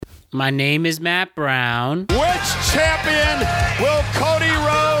My name is Matt Brown. Which champion will Cody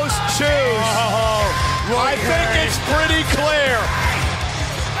Rhodes choose? I think it's pretty clear.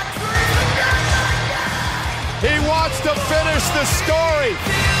 He wants to finish the story.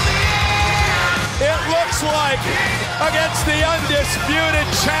 It looks like against the undisputed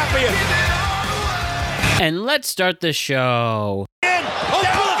champion. And let's start the show. Down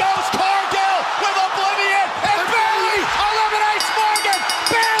goes Cargill with Oblivion, and Bayley eliminates Morgan.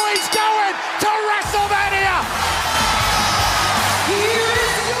 Bayley's going to WrestleMania. Here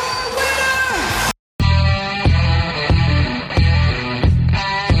is your winner!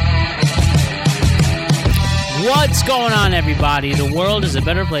 What's going on, everybody? The world is a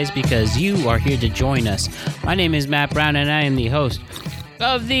better place because you are here to join us. My name is Matt Brown, and I am the host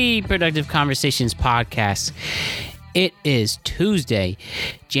of the Productive Conversations podcast. It is Tuesday,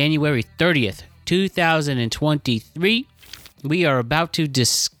 January 30th, 2023. We are about to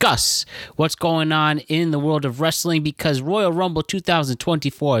discuss what's going on in the world of wrestling because Royal Rumble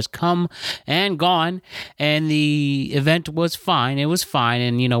 2024 has come and gone, and the event was fine. It was fine,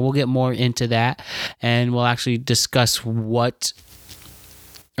 and, we'll get more into that, and we'll actually discuss what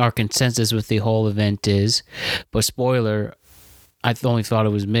our consensus with the whole event is. But spoiler, I only thought it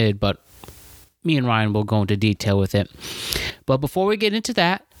was mid, but me and Ryan will go into detail with it. But before we get into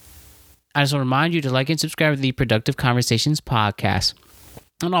that, I just want to remind you to like and subscribe to the Productive Conversations podcast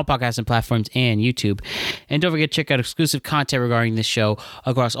on all podcasting platforms and YouTube. And don't forget to check out exclusive content regarding this show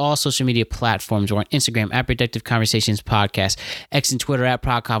across all social media platforms. We're on Instagram at Productive Conversations Podcast, X and Twitter at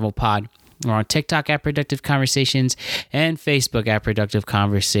ProdConvoPod. We're on TikTok at Productive Conversations and Facebook at Productive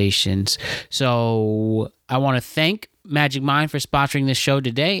Conversations. So I want to thank Magic Mind for sponsoring this show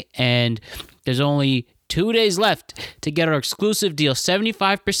today. And there's only 2 days left to get our exclusive deal,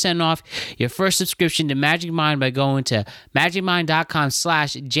 75% off your first subscription to Magic Mind by going to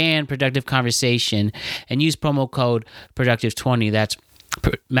magicmind.com/Jan Productive Conversation and use promo code Productive20. That's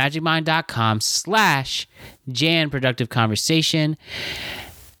magicmind.com/Jan Productive Conversation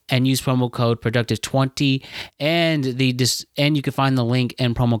and use promo code Productive20, and you can find the link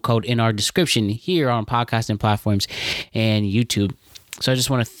and promo code in our description here on podcasting platforms and YouTube. So I just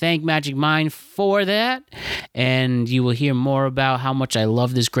want to thank Magic Mind for that, and you will hear more about how much I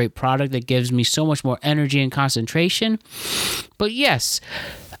love this great product that gives me so much more energy and concentration. But yes,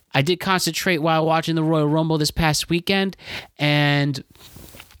 I did concentrate while watching the Royal Rumble this past weekend, and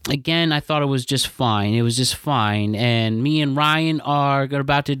again, I thought it was just fine. It was just fine. And me and Ryan are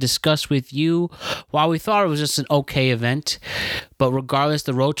about to discuss with you why we thought it was just an okay event. But regardless,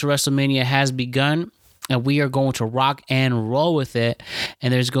 the road to WrestleMania has begun, and we are going to rock and roll with it.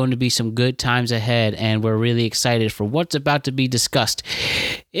 And there's going to be some good times ahead. And we're really excited for what's about to be discussed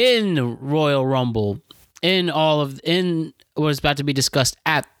in the Royal Rumble, in what's about to be discussed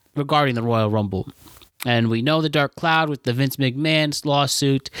regarding the Royal Rumble. And we know the dark cloud with the Vince McMahon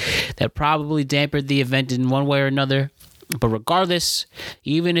lawsuit that probably dampened the event in one way or another. But regardless,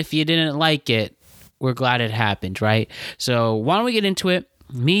 even if you didn't like it, we're glad it happened, right? So why don't we get into it?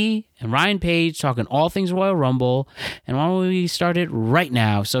 Me and Ryan Page talking all things Royal Rumble. And why don't we start it right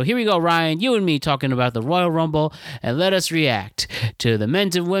now? So here we go, Ryan. You and me talking about the Royal Rumble. And let us react to the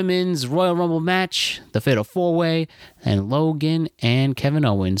men's and women's Royal Rumble match, the Fatal 4-Way, and Logan and Kevin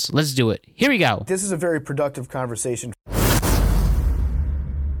Owens. Let's do it. Here we go. This is a very productive conversation.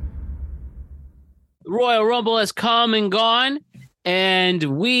 Royal Rumble has come and gone, and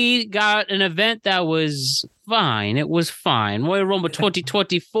we got an event that was fine. It was fine. Royal Rumble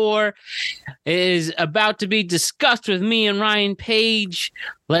 2024 is about to be discussed with me and Ryan Page.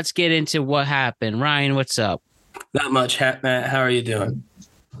 Let's get into what happened. Ryan, what's up? Not much, Matt. How are you doing?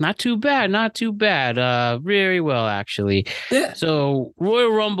 Not too bad. Very well, actually. Yeah. So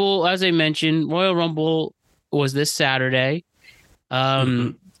Royal Rumble, as I mentioned, Royal Rumble was this Saturday. We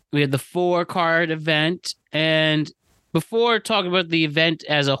had the 4-card event, and before talking about the event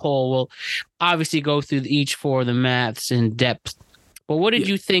as a whole, we'll obviously go through each 4 of the maths in depth. But what did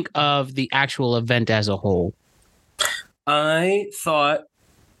you think of the actual event as a whole? I thought,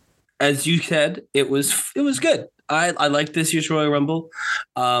 as you said, it was good. I liked this year's Royal Rumble.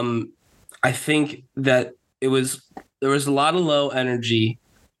 I think that there was a lot of low energy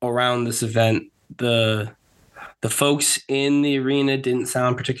around this event. The folks in the arena didn't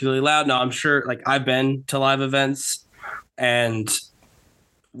sound particularly loud. Now, I'm sure, I've been to live events, and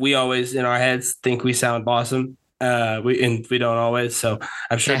we always in our heads think we sound awesome. We don't always. So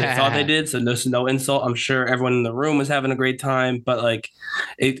I'm sure they thought they did. So there's no insult. I'm sure everyone in the room was having a great time, but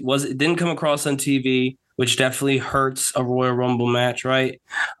it didn't come across on TV, which definitely hurts a Royal Rumble match, right?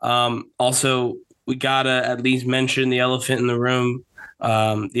 Also, we gotta at least mention the elephant in the room.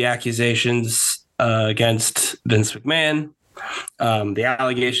 the accusations against Vince McMahon, the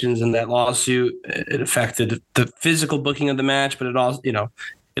allegations in that lawsuit. It affected the physical booking of the match, but it also,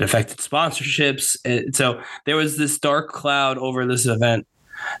 it affected sponsorships. So there was this dark cloud over this event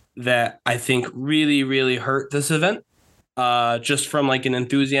that I think really, really hurt this event, just from like an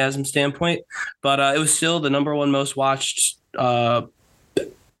enthusiasm standpoint. But it was still the number one most watched PLE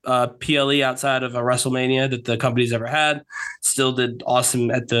outside of a WrestleMania that the company's ever had. Still did awesome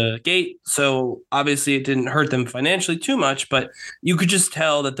at the gate. So obviously it didn't hurt them financially too much, but you could just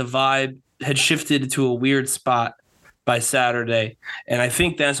tell that the vibe had shifted to a weird spot by Saturday. And I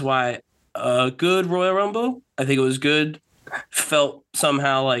think that's why a good Royal Rumble, I think it was good, felt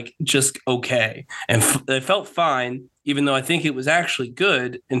somehow like just okay. And it felt fine, even though I think it was actually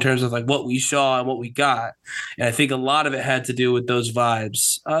good in terms of like what we saw and what we got. And I think a lot of it had to do with those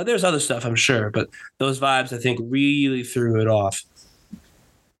vibes. There's other stuff, I'm sure, but those vibes, I think, really threw it off.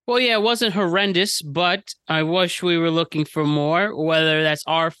 Well, yeah, it wasn't horrendous, but I wish we were looking for more, whether that's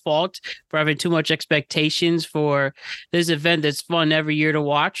our fault for having too much expectations for this event that's fun every year to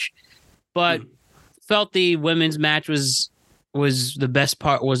watch. But felt the women's match was the best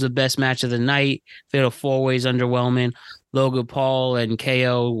part, was the best match of the night. Fatal 4-Way's underwhelming. Logan Paul and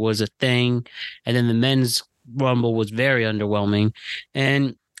KO was a thing. And then the men's Rumble was very underwhelming.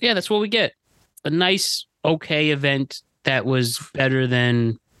 And yeah, that's what we get. A nice, okay event that was better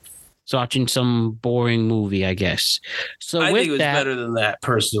than watching some boring movie, I guess. So I with think it was better than that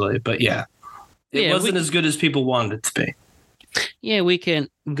personally, but yeah. It wasn't as good as people wanted it to be. Yeah, we can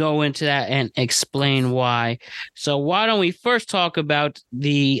go into that and explain why. So why don't we first talk about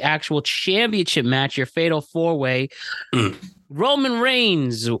the actual championship match, your Fatal 4-Way. Roman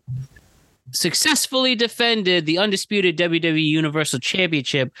Reigns successfully defended the undisputed WWE Universal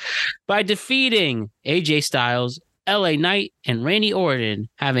Championship by defeating AJ Styles, LA Knight, and Randy Orton,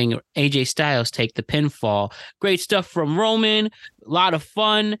 having AJ Styles take the pinfall. Great stuff from Roman, a lot of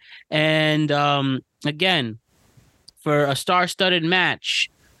fun, and again, for a star-studded match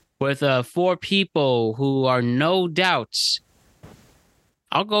with 4 people who are no doubt,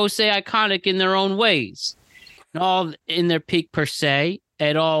 I'll go say iconic in their own ways, all in their peak per se,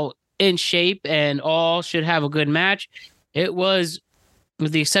 and all in shape, and all should have a good match. It was,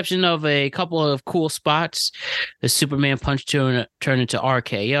 with the exception of a couple of cool spots, the Superman punch turn into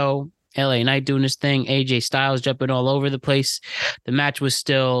RKO, LA Knight doing his thing, AJ Styles jumping all over the place. The match was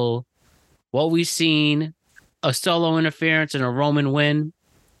still what we've seen, a solo interference and a Roman win.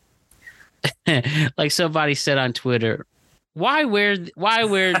 Like somebody said on Twitter, why wear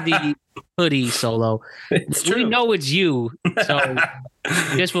the hoodie, Solo? We know it's you, so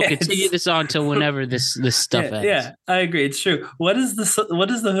I guess we'll continue this on till whenever this stuff ends. Yeah, I agree. It's true. What is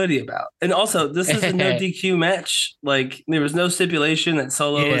the hoodie about? And also, this is a no DQ match. Like, there was no stipulation that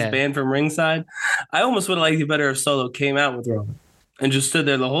Solo was banned from ringside. I almost would have liked it better if Solo came out with Roman and just stood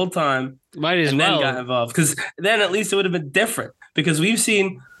there the whole time. Might as and well. Then got involved, because then at least it would have been different, because we've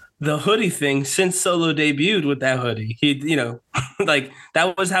seen the hoodie thing since Solo debuted with that hoodie. He, like,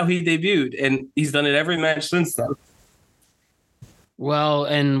 that was how he debuted, and he's done it every match since then. Well,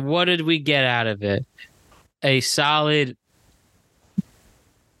 and what did we get out of it? A solid,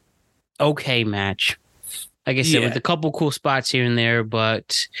 okay match. Like I said, with a couple cool spots here and there,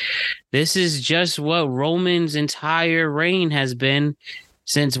 but this is just what Roman's entire reign has been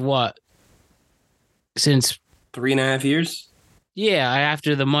since what? Since 3.5 years? Yeah,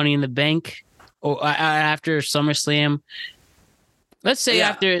 after the Money in the Bank, or after SummerSlam. Let's say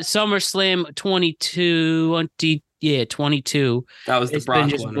after SummerSlam 22. That was the it's Brock been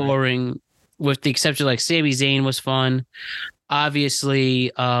just one, boring, right? With the exception, like, Sami Zayn was fun.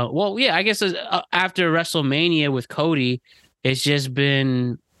 Obviously, I guess after WrestleMania with Cody, it's just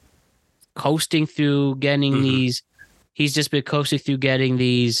been coasting through getting these. He's just been coasting through getting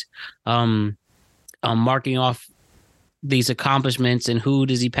these, marking off these accomplishments and who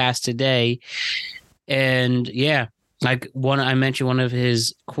does he pass today. And yeah, like I mentioned one of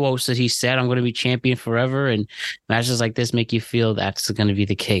his quotes that he said, "I'm going to be champion forever," and matches like this make you feel that's going to be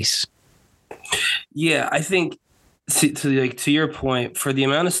the case. Yeah, I think to your point, for the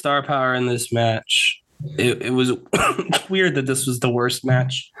amount of star power in this match, it was weird that this was the worst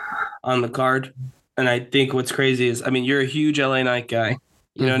match on the card. And I think what's crazy is, I mean, you're a huge LA Knight guy.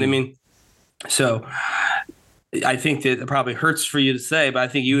 You know what I mean? So I think that it probably hurts for you to say, but I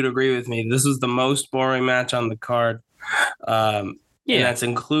think you would agree with me. This was the most boring match on the card. And that's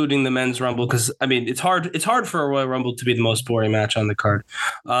including the men's Rumble, because I mean, it's hard for a Royal Rumble to be the most boring match on the card.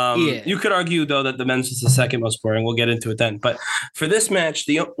 You could argue though that the men's is the second most boring. We'll get into it then. But for this match,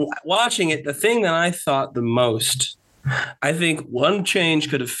 watching it, the thing that I thought the most I think one change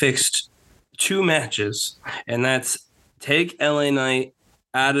could have fixed 2 matches, and that's take LA Knight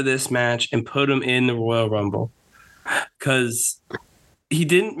out of this match and put him in the Royal Rumble, because he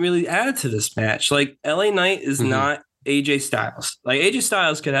didn't really add to this match. Like, LA Knight is not AJ Styles. Like, AJ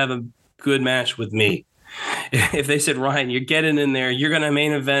Styles could have a good match with me. If they said, Ryan, you're getting in there, you're going to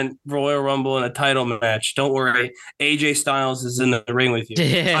main event Royal Rumble in a title match. Don't worry. AJ Styles is in the ring with you.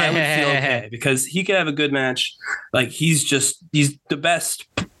 I would feel okay, because he could have a good match. Like, he's the best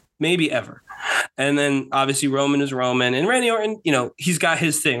maybe ever. And then obviously Roman is Roman, and Randy Orton, he's got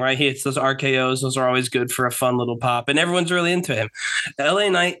his thing, right? He hits those RKOs. Those are always good for a fun little pop, and everyone's really into him. LA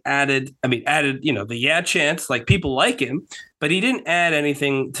Knight added, the yeah chance, like, people like him, but he didn't add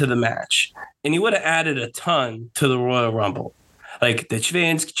anything to the match. And he would have added a ton to the Royal Rumble. Like, the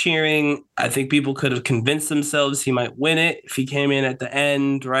fans cheering, I think people could have convinced themselves he might win it if he came in at the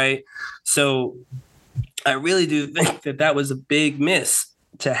end, right? So I really do think that was a big miss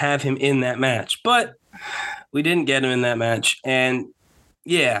to have him in that match. But we didn't get him in that match. And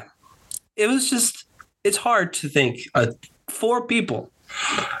yeah, it's hard to think 4 people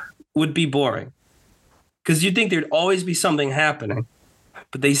would be boring, because you'd think there'd always be something happening.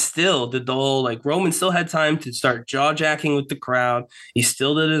 But they still did the whole, like, Roman still had time to start jaw-jacking with the crowd. He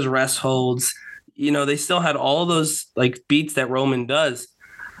still did his rest holds. They still had all those, like, beats that Roman does.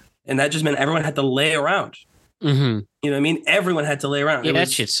 And that just meant everyone had to lay around. Mm-hmm. You know what I mean? Everyone had to lay around. Yeah, that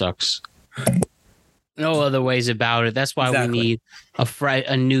shit sucks. No other ways about it. That's why we need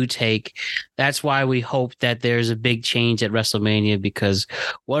a new take. That's why we hope that there's a big change at WrestleMania, because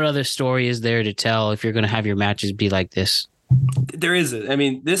what other story is there to tell if you're going to have your matches be like this? There isn't. I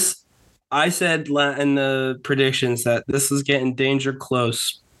mean, I said in the predictions that this is getting danger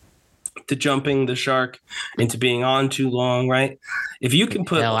close to jumping the shark into being on too long, right? If you can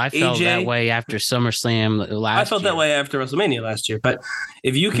put I felt that way after SummerSlam last year. I felt that way after WrestleMania last year. But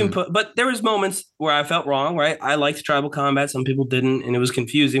if you can but there was moments where I felt wrong, right? I liked Tribal Combat. Some people didn't, and it was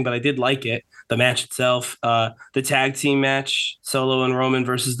confusing, but I did like it. The match itself, the tag team match, Solo and Roman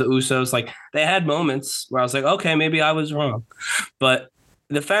versus the Usos, like, they had moments where I was like, okay, maybe I was wrong. But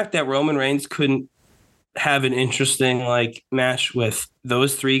the fact that Roman Reigns couldn't have an interesting, like, match with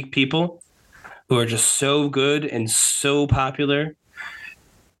those 3 people who are just so good and so popular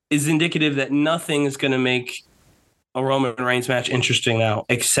is indicative that nothing is going to make a Roman Reigns match interesting now,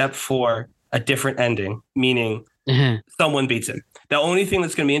 except for a different ending, meaning someone beats him. The only thing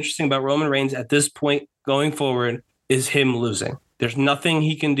that's going to be interesting about Roman Reigns at this point going forward is him losing. There's nothing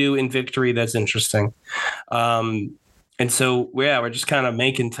he can do in victory that's interesting. And so, yeah, we're just kind of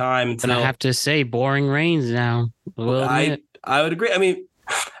making time until... I have to say, boring Reigns now. I would agree. I mean,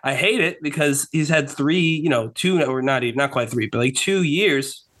 I hate it because he's had 3, 2, or not quite 3, but like 2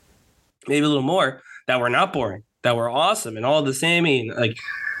 years, maybe a little more, that were not boring, that were awesome and all the same. I mean, like,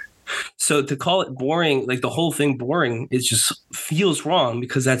 so to call it boring, like the whole thing boring, it just feels wrong,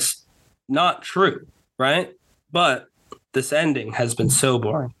 because that's not true, right? But this ending has been so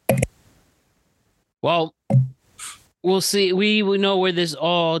boring. Well, we'll see. We know where this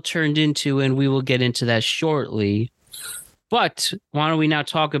all turned into, and we will get into that shortly. But why don't we now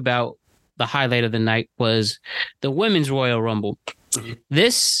talk about the highlight of the night was the Women's Royal Rumble.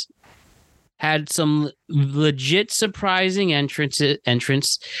 This had some legit surprising entrance.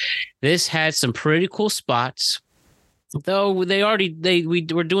 This had some pretty cool spots. Though we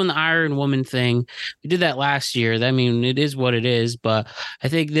were doing the Iron Woman thing. We did that last year. I mean, it is what it is. But I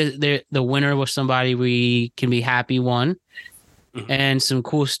think the winner was somebody we can be happy won. And some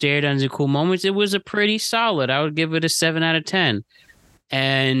cool stare downs and cool moments. It was a pretty solid. I would give it a 7 out of 10.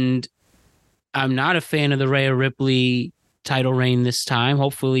 And I'm not a fan of the Rhea Ripley title reign this time.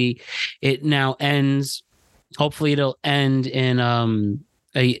 Hopefully it now ends. Hopefully it'll end in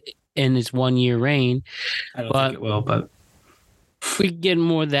its 1 year reign. I don't think it will, but we can get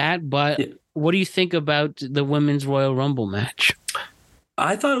more of that. But yeah. What do you think about the Women's Royal Rumble match?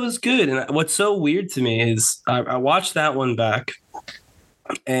 I thought it was good. And what's so weird to me is I watched that one back,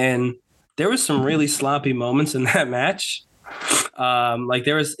 and there was some really sloppy moments in that match. Like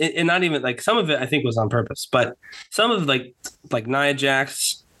there was, and not even like some of it I think was on purpose, but some of like Nia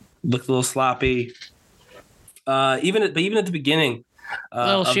Jax looked a little sloppy. Even at the beginning.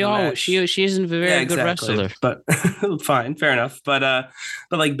 She isn't a very good wrestler, but fine, fair enough. But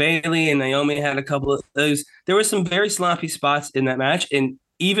like Bayley and Naomi had a couple of those. There were some very sloppy spots in that match, and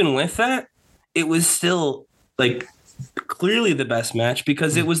even with that, it was still like clearly the best match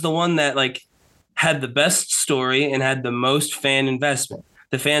because it was the one that like had the best story and had the most fan investment.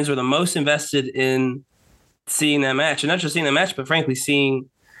 The fans were the most invested in seeing that match, and not just seeing the match, but frankly seeing.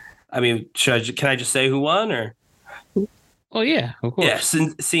 I mean, can I just say who won or? Oh yeah, of course. Yes,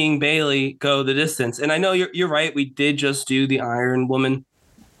 and seeing Bailey go the distance. And I know you're right. We did just do the Iron Woman,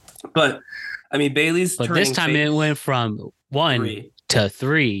 but I mean Bailey's. But this time it went from 1 to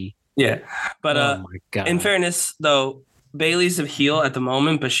 3. Yeah, but oh my God. In fairness, though, Bailey's a heel at the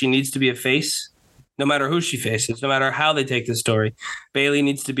moment, but she needs to be a face. No matter who she faces, no matter how they take the story, Bailey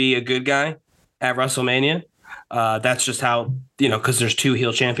needs to be a good guy at WrestleMania. That's just how, because there's 2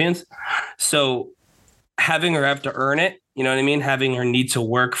 heel champions. So having her have to earn it, you know what I mean? Having her need to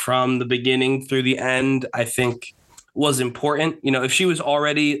work from the beginning through the end, I think was important. If she was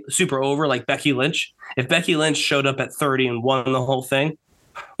already super over like Becky Lynch, if Becky Lynch showed up at 30 and won the whole thing,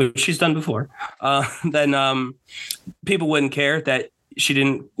 which she's done before, then people wouldn't care that she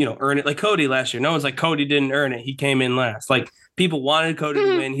didn't, earn it like Cody last year. No one's like, Cody didn't earn it. He came in last. Like, people wanted Cody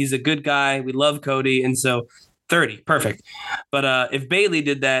to win. He's a good guy. We love Cody. And so 30, perfect. But if Bailey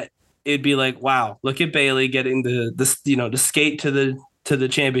did that, it'd be like, wow, look at Bailey getting the skate to the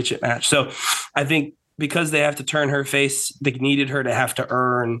championship match. So I think because they have to turn her face, they needed her to have to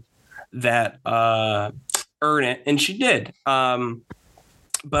earn that, earn it. And she did.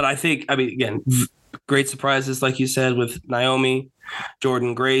 But I think, again, great surprises, like you said, with Naomi,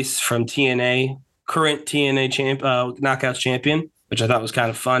 Jordynne Grace from TNA, current TNA Knockouts champion, which I thought was kind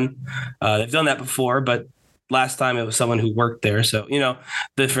of fun. They've done that before, but last time it was someone who worked there. So,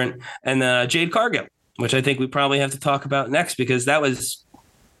 different. And Jade Cargill, which I think we probably have to talk about next, because that was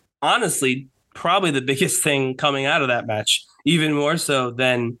honestly probably the biggest thing coming out of that match, even more so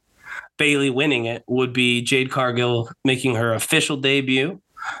than Bailey winning it, would be Jade Cargill making her official debut.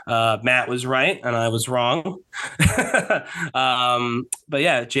 Matt was right and I was wrong. But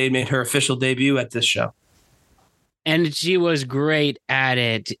yeah, Jade made her official debut at this show. And she was great at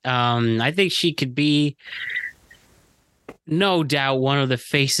it. I think she could be, no doubt, one of the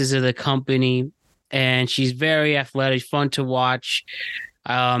faces of the company. And she's very athletic, fun to watch.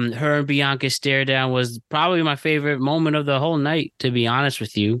 Her and Bianca stare down was probably my favorite moment of the whole night, to be honest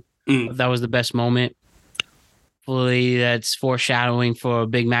with you. That was the best moment. Hopefully that's foreshadowing for a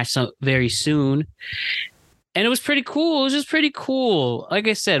big match very soon. And it was pretty cool. It was just pretty cool. Like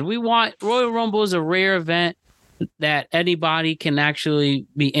I said, Royal Rumble is a rare event that anybody can actually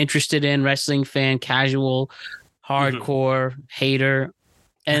be interested in, wrestling fan, casual, hardcore, hater.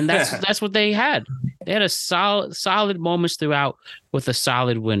 And that's what they had. They had a solid moments throughout with a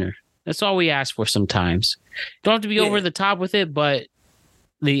solid winner. That's all we ask for sometimes. Don't have to be over the top with it, but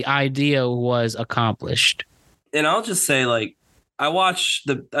the idea was accomplished. And I'll just say, like, I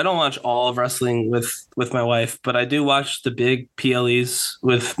don't watch all of wrestling with my wife, but I do watch the big PLEs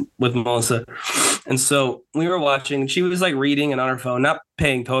with Melissa. And so we were watching, she was like reading and on her phone, not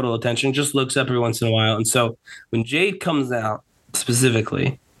paying total attention, just looks up every once in a while. And so when Jade comes out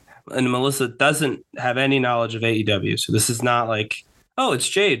specifically, and Melissa doesn't have any knowledge of AEW, so this is not like, oh, it's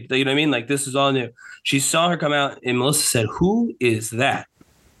Jade. You know what I mean? Like, this is all new. She saw her come out and Melissa said, "Who is that?"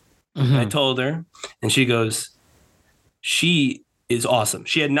 I told her, and she goes, "She is awesome."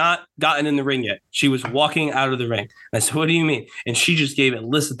 She had not gotten in the ring yet. She was walking out of the ring. And I said, "What do you mean?" And she just gave a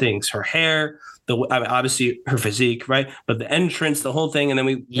list of things: her hair, obviously her physique, right? But the entrance, the whole thing.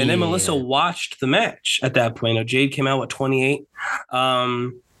 And then Melissa watched the match at that point. Jade came out at 28.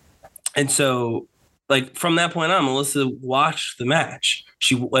 And so, like, from that point on, Melissa watched the match.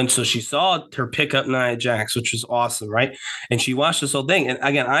 So she saw her pick up Nia Jax, which was awesome, right? And she watched this whole thing. And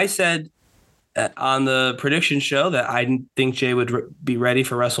again, I said on the prediction show that I didn't think Jay would be ready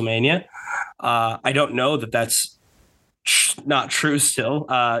for WrestleMania. I don't know that that's not true still.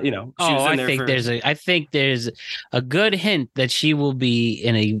 She was in there I think there's a good hint that she will be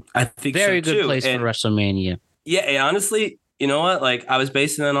in a very good place for WrestleMania. Yeah, and honestly, you know what? Like, I was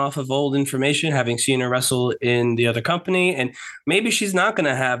basing that off of old information, having seen her wrestle in the other company, and maybe she's not going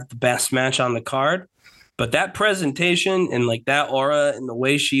to have the best match on the card. But that presentation and like that aura and the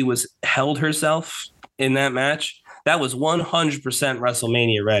way she held herself in that match, that was 100%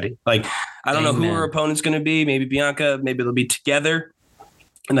 WrestleMania ready. Like, I don't know who her opponent's going to be. Maybe Bianca. Maybe they'll be together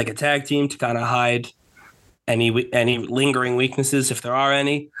in like a tag team to kind of hide any lingering weaknesses if there are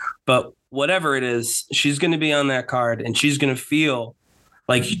any. But whatever it is, she's going to be on that card and she's going to feel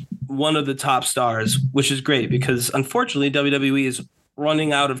like one of the top stars, which is great because unfortunately WWE is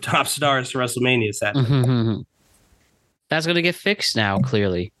running out of top stars for WrestleMania, sadly. That's going to get fixed now,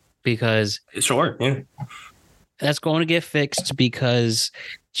 clearly, because sure, yeah, that's going to get fixed because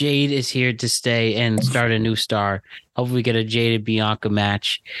Jade is here to stay and start a new star. Hopefully, we get a Jade and Bianca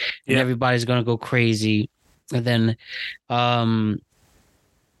match, and everybody's going to go crazy. And then,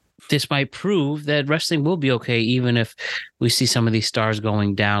 this might prove that wrestling will be okay, even if we see some of these stars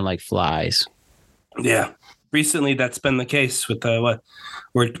going down like flies. Yeah. recently that's been the case with what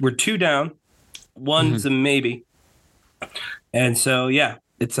we're 2 down, one's a maybe, and so yeah,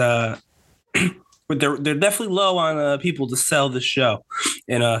 it's they're definitely low on people to sell the show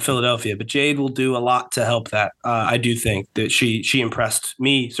in Philadelphia, but Jade will do a lot to help that. I do think that she impressed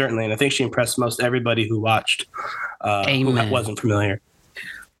me certainly, and I think she impressed most everybody who watched, who wasn't familiar.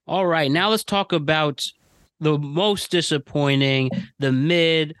 All right, now let's talk about the most disappointing, the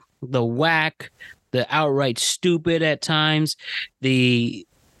mid, the whack, the outright stupid at times, the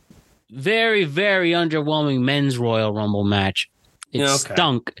very, very underwhelming men's Royal Rumble match. It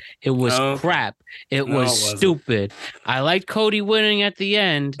stunk. It was crap. It was stupid. I liked Cody winning at the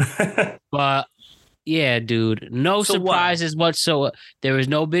end, but yeah, dude, no surprises whatsoever. There was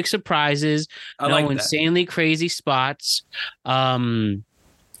no big surprises. No insanely crazy spots. No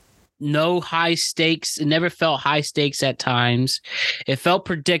high stakes. It never felt high stakes at times. It felt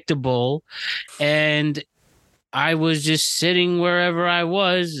predictable, and I was just sitting wherever I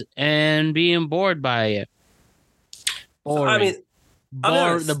was and being bored by it. Boring.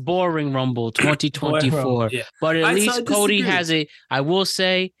 The boring Rumble 2024. Yeah. But at least Cody has I will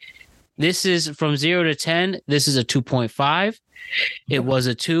say, this is from 0 to 10. This is a 2.5. It was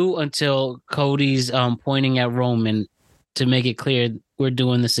a 2 until Cody's pointing at Roman to make it clear we're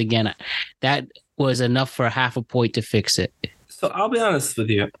doing this again. That was enough for half a point to fix it. So I'll be honest with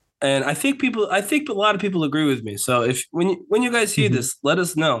you. And I think a lot of people agree with me. So if when you guys hear this, let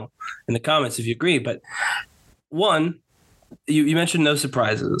us know in the comments if you agree. But one, you mentioned no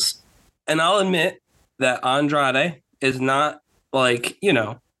surprises, and I'll admit that Andrade is not like,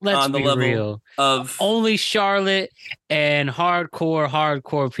 on the level real. Of only Charlotte and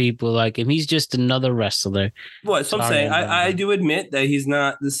hardcore people like him. He's just another wrestler. What? So I'm saying I do admit that he's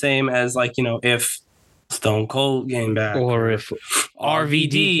not the same as if Stone Cold came back, or if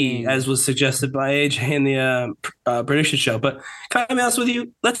RVD, as was suggested by AJ in the prediction show. But can I be honest with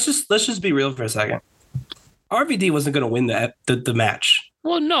you? Let's just be real for a second. RVD wasn't going to win the match.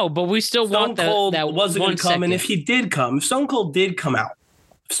 Well, no, but we still want that. Stone Cold wasn't going to come, and if he did come, if Stone Cold did come out,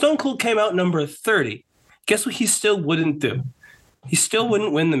 if Stone Cold came out number 30, guess what he still wouldn't do? He still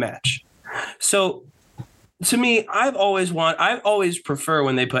wouldn't win the match. So, to me, I've always prefer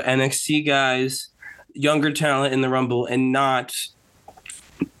when they put NXT guys, younger talent in the Rumble, and not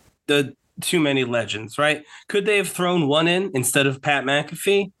the too many legends, right? Could they have thrown one in instead of Pat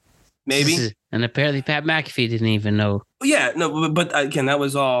McAfee? Maybe. And apparently Pat McAfee didn't even know. Yeah, no, but again, that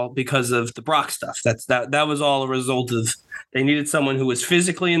was all because of the Brock stuff. That was all a result of they needed someone who was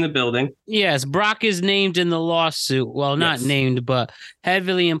physically in the building. Yes, Brock is named in the lawsuit. Well, not named, but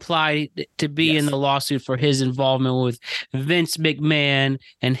heavily implied to be in the lawsuit for his involvement with Vince McMahon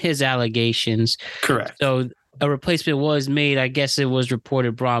and his allegations. Correct. So a replacement was made. I guess it was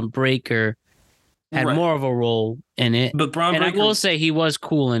reported Braun Breaker had more of a role in it. But Braun Breaker, I will say he was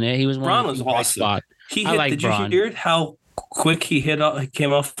cool in it. He was Braun was awesome. Did you hear how quick he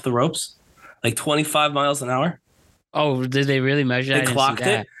came off the ropes? Like 25 miles an hour. Oh, did they really measure that? They clocked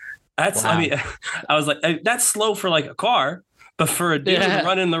it. That's wow. I mean, I was like, that's slow for like a car, but for a dude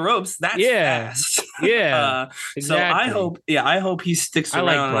running the ropes, that's fast. Yeah. Exactly. So I hope he sticks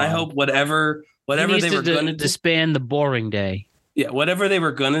around. And I hope whatever they were going to span the boring day. Yeah, whatever they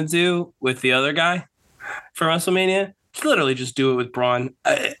were going to do with the other guy for WrestleMania, literally just do it with Braun.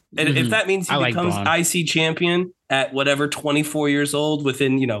 And if that means he becomes IC champion at whatever 24 years old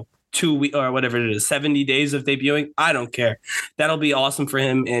within, 2 weeks or whatever it is, 70 days of debuting, I don't care. That'll be awesome for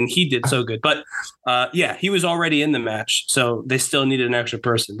him. And he did so good. But he was already in the match. So they still needed an extra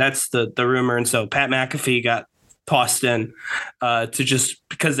person. That's the rumor. And so Pat McAfee got tossed in to just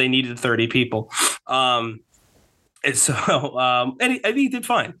because they needed 30 people. And so, and he did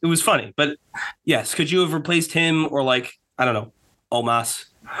fine. It was funny, but yes, could you have replaced him or Omos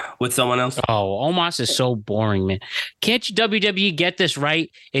with someone else? Oh, Omos is so boring, man. Can't you WWE get this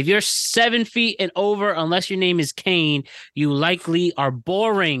right? If you're 7 feet and over, unless your name is Kane, you likely are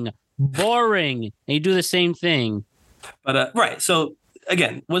boring, and you do the same thing. But right, so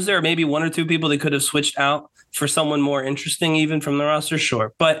again, was there maybe 1 or 2 people they could have switched out for someone more interesting, even from the roster?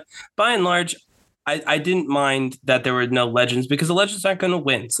 Sure, but by and large, I didn't mind that there were no legends because the legends aren't going to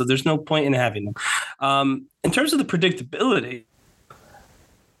win. So there's no point in having them. In terms of the predictability,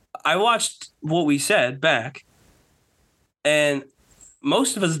 I watched what we said back, and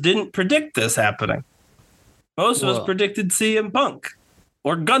most of us didn't predict this happening. Most of us predicted CM Punk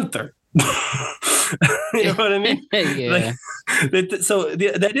or Gunther. You know what I mean? Yeah. So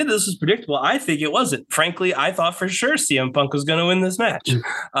the idea that this was predictable, I think it wasn't. Frankly, I thought for sure CM Punk was going to win this match.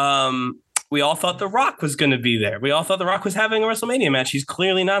 We all thought The Rock was going to be there. We all thought The Rock was having a WrestleMania match. He's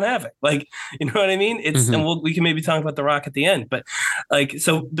clearly not having. Like, you know what I mean? It's and we can maybe talk about The Rock at the end, but like,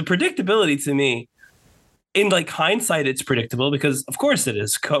 so the predictability to me, in like hindsight, it's predictable because of course it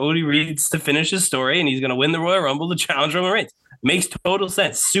is. Cody Rhodes to finish his story, and he's going to win the Royal Rumble to challenge Roman Reigns. Makes total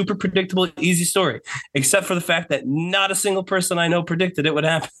sense. Super predictable, easy story, except for the fact that not a single person I know predicted it would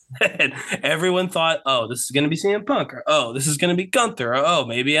happen. Everyone thought, oh, this is going to be CM Punk, or oh, this is going to be Gunther, or oh,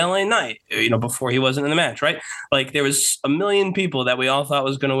 maybe LA Knight, you know, before he wasn't in the match, right? Like there was a million people that we all thought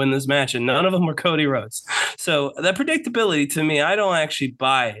was going to win this match, and none of them were Cody Rhodes. So that predictability to me, I don't actually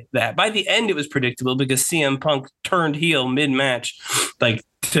buy that. By the end, it was predictable because CM Punk turned heel mid-match, like,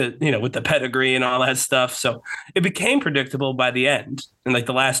 to, you know, with the pedigree and all that stuff. So it became predictable by the end in like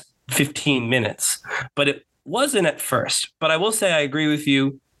the last 15 minutes, but it wasn't at first. But I will say I agree with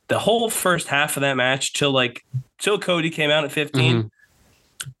you. The whole first half of that match till Cody came out at 15,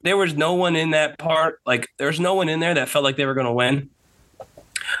 there was no one in that part. Like there's no one in there that felt like they were going to win.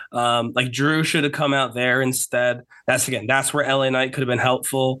 Like Drew should have come out there instead. That's where LA Knight could have been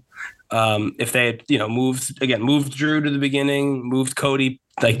helpful. If they had, you know, moved Drew to the beginning, moved Cody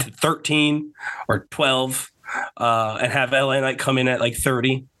like to 13 or 12, and have LA Knight come in at like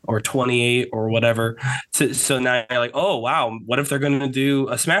 30 or 28 or whatever. So now you're like, oh wow, what if they're going to do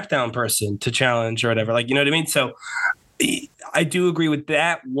a SmackDown person to challenge or whatever? Like, you know what I mean? So I do agree with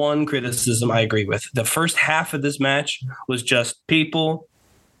that one criticism. I agree with the first half of this match was just people,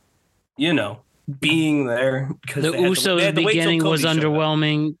 you know, being there. The Usos beginning was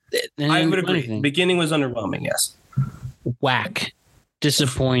underwhelming. I would agree. Anything. Beginning was underwhelming. Yes. Whack.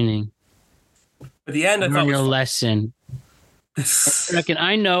 Disappointing. At the end, I thought your lesson.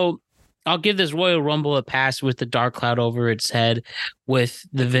 I know. I'll give this Royal Rumble a pass with the dark cloud over its head, with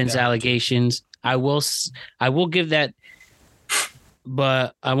the Vince allegations. I will give that,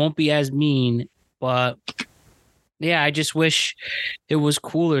 but I won't be as mean. But yeah, I just wish it was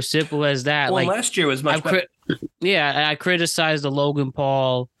cooler, simple as that. Well, like last year was much better. I criticized the Logan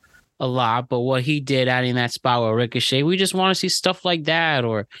Paul a lot, but what he did adding that spot with Ricochet, we just want to see stuff like that,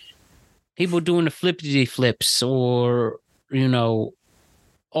 or people doing the flippity flips, or, you know,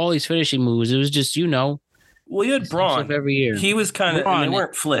 all these finishing moves. It was just, you know, well, you had Braun every year. He was kind of, they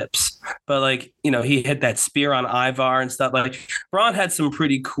weren't flips, but like, you know, he hit that spear on Ivar and stuff. Like Braun had some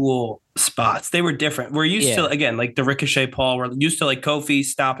pretty cool spots. They were different. We're used to, again, like the Ricochet Paul. We're used to like Kofi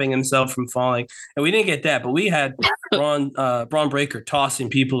stopping himself from falling, and we didn't get that. But we had Braun Breaker tossing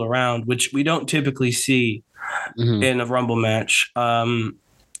people around, which we don't typically see in a Rumble match.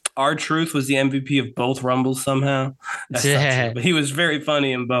 R-Truth was the MVP of both Rumbles somehow. That's not true, but he was very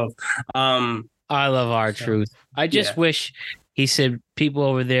funny in both. I love R-Truth. I just wish he said people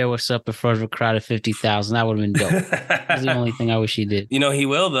over there was up in front of a crowd of 50,000. That would have been dope. That's the only thing I wish he did. You know, he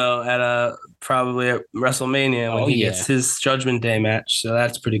will, though, at probably at WrestleMania when he gets his Judgment Day match. So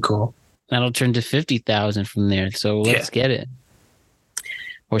that's pretty cool. That'll turn to 50,000 from there. So let's get it.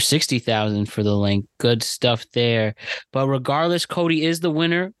 Or 60,000 for the link. Good stuff there. But regardless, Cody is the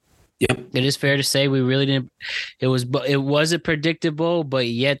winner. Yep. It is fair to say we really didn't. It wasn't predictable, but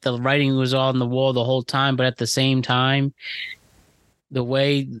yet the writing was on the wall the whole time. But at the same time, the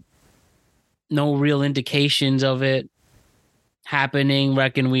way no real indications of it happening.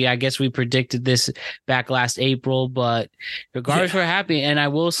 I guess we predicted this back last April, but regardless, we're happy. And I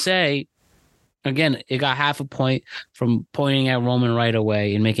will say, again, it got half a point from pointing at Roman right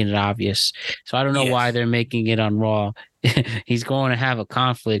away and making it obvious. So I don't know why they're making it on Raw. He's going to have a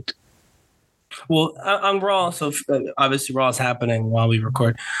conflict. Well, on Raw, so obviously Raw is happening while we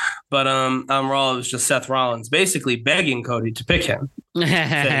record, but on Raw it was just Seth Rollins basically begging Cody to pick him.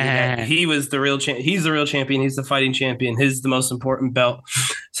 He was the real he's the real champion. He's the fighting champion. He's the most important belt.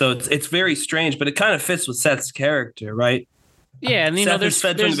 So it's very strange, but it kind of fits with Seth's character, right? Yeah, and you know, there's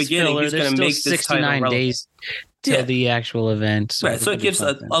said from the beginning he's going to make this 69 days till the actual event. So, so it gives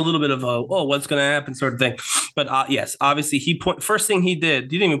a little bit of what's going to happen sort of thing. But yes, obviously first thing he did,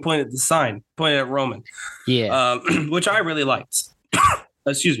 he didn't even point at the sign, pointed at Roman. Yeah, which I really liked.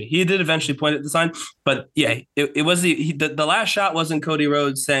 Excuse me. He did eventually point at the sign, but yeah, it was the last shot wasn't Cody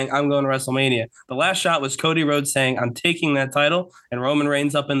Rhodes saying I'm going to WrestleMania. The last shot was Cody Rhodes saying I'm taking that title, and Roman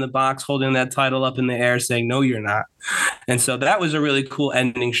Reigns up in the box holding that title up in the air saying no, you're not. And so that was a really cool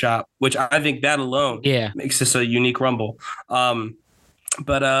ending shot, which I think that alone makes this a unique Rumble.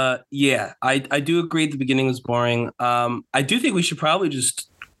 But I do agree the beginning was boring. I do think we should probably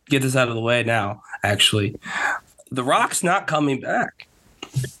just get this out of the way now. Actually, The Rock's not coming back.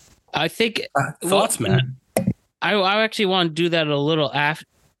 I think thoughts, Matt. I actually want to do that a little after.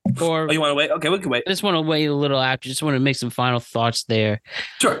 Or you want to wait? Okay, we can wait. I just want to wait a little after. Just want to make some final thoughts there.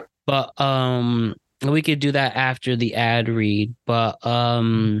 Sure. But we could do that after the ad read. But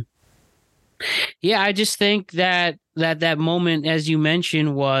yeah, I just think that moment, as you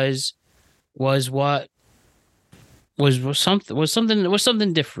mentioned, was what was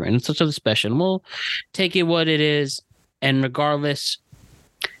something different. It's something special. And we'll take it what it is. And regardless,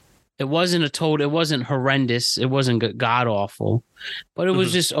 it wasn't horrendous. It wasn't god awful, but it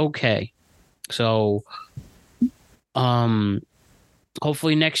was just okay. So,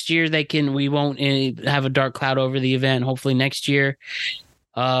 hopefully next year we won't have a dark cloud over the event. Hopefully next year,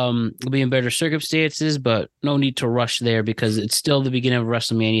 we'll be in better circumstances, but no need to rush there because it's still the beginning of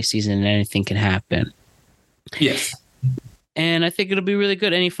WrestleMania season and anything can happen. Yes. And I think it'll be really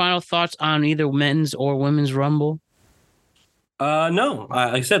good. Any final thoughts on either men's or women's Rumble? No,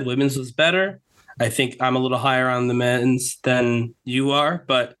 like I said, women's was better. I think I'm a little higher on the men's than you are,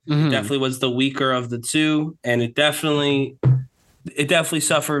 but it definitely was the weaker of the two. And it definitely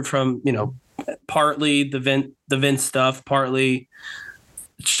suffered from, partly the Vince stuff, partly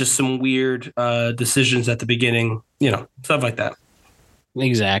it's just some weird decisions at the beginning, stuff like that.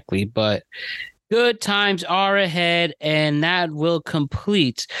 Exactly. But good times are ahead, and that will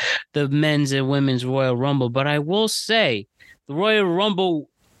complete the men's and women's Royal Rumble. But I will say the Royal Rumble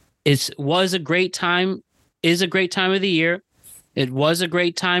was a great time, is a great time of the year. It was a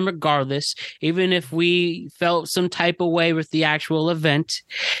great time regardless. Even if we felt some type of way with the actual event,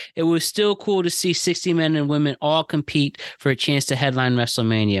 it was still cool to see 60 men and women all compete for a chance to headline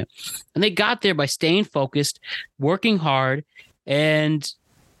WrestleMania. And they got there by staying focused, working hard, and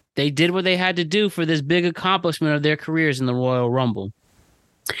they did what they had to do for this big accomplishment of their careers in the Royal Rumble.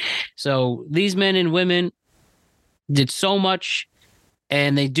 So these men and women did so much,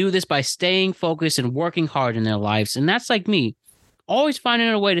 and they do this by staying focused and working hard in their lives. And that's like me, always finding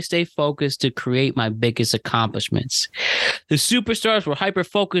a way to stay focused to create my biggest accomplishments. The superstars were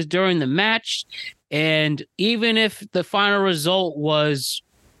hyper-focused during the match, and even if the final result was,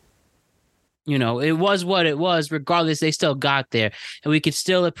 it was what it was, regardless, they still got there. And we could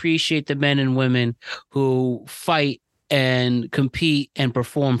still appreciate the men and women who fight and compete and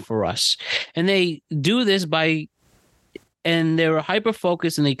perform for us. And they do this and they were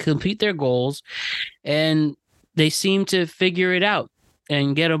hyper-focused and they complete their goals, and they seem to figure it out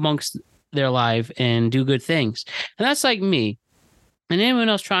and get amongst their life and do good things. And that's like me and anyone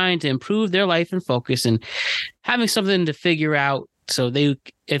else trying to improve their life and focus and having something to figure out.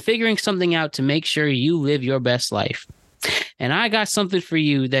 Figuring something out to make sure you live your best life. And I got something for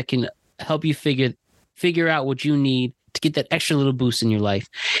you that can help you figure out what you need to get that extra little boost in your life.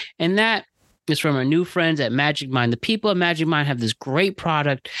 And that is from our new friends at Magic Mind. The people at Magic Mind have this great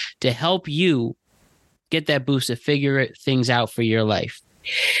product to help you get that boost to figure things out for your life.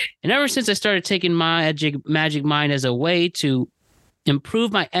 And ever since I started taking Magic Mind as a way to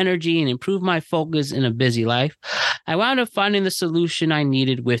improve my energy and improve my focus in a busy life, I wound up finding the solution I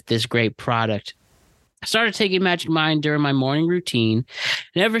needed with this great product. I started taking Magic Mind during my morning routine,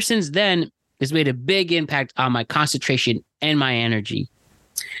 and ever since then, it's made a big impact on my concentration and my energy.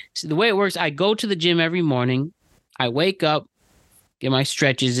 So the way it works, I go to the gym every morning, I wake up, get my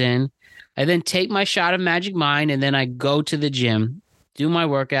stretches in, I then take my shot of Magic Mind, and then I go to the gym, do my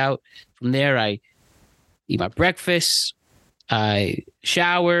workout. From there, I eat my breakfast, I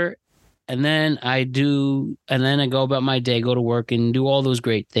shower, and then I go about my day, go to work, and do all those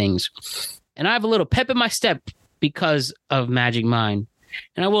great things. And I have a little pep in my step because of Magic Mind.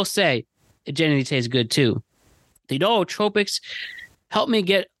 And I will say, it genuinely tastes good too. The nootropics help me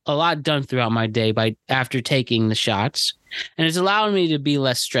get a lot done throughout my day after taking the shots. And it's allowed me to be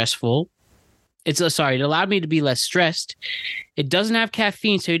less stressful. It allowed me to be less stressed. It doesn't have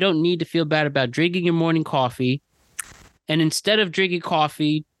caffeine, so you don't need to feel bad about drinking your morning coffee. And instead of drinking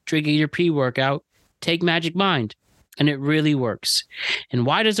coffee, drinking your pre-workout, take Magic Mind. And it really works. And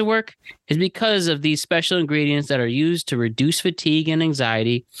why does it work? It's because of these special ingredients that are used to reduce fatigue and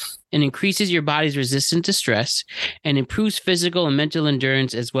anxiety and increases your body's resistance to stress and improves physical and mental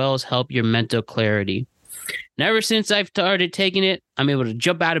endurance as well as help your mental clarity. And ever since I've started taking it, I'm able to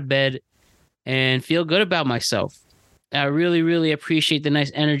jump out of bed and feel good about myself. I really, really appreciate the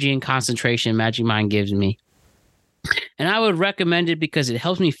nice energy and concentration Magic Mind gives me. And I would recommend it because it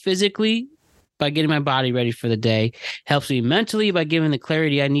helps me physically by getting my body ready for the day, helps me mentally by giving the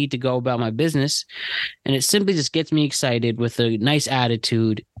clarity I need to go about my business, and it simply just gets me excited with a nice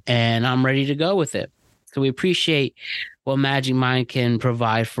attitude, and I'm ready to go with it. So we appreciate what Magic Mind can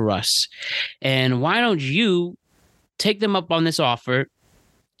provide for us. And why don't you take them up on this offer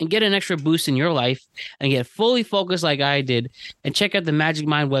and get an extra boost in your life and get fully focused like I did, and check out the Magic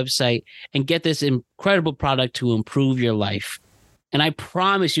Mind website and get this incredible product to improve your life. And I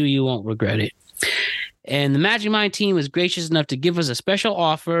promise you, you won't regret it. And the Magic Mind team was gracious enough to give us a special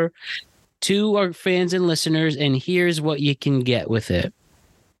offer to our fans and listeners. And here's what you can get with it.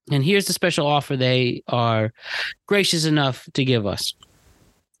 And here's the special offer they are gracious enough to give us.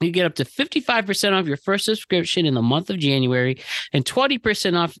 You get up to 55% off your first subscription in the month of January and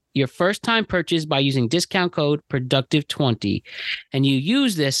 20% off your first time purchase by using discount code productive20. And you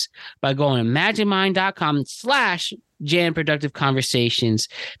use this by going to magicmind.com/Jan Productive Conversations.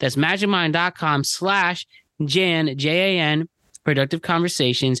 That's magicmind.com/Jan, Jan, Productive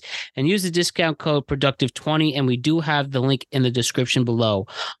Conversations, and use the discount code productive20. And we do have the link in the description below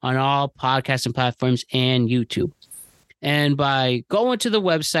on all podcasting platforms and YouTube. And by going to the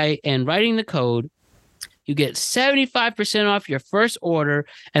website and writing the code, you get 75% off your first order.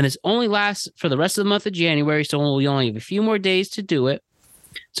 And this only lasts for the rest of the month of January. So we only have a few more days to do it.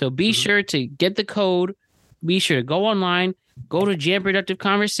 So be sure to get the code. Be sure to go online, go to Jan Productive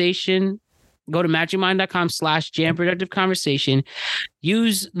Conversation, go to magicmind.com/Jan Productive Conversation,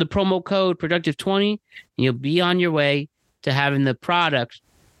 use the promo code productive20, and you'll be on your way to having the product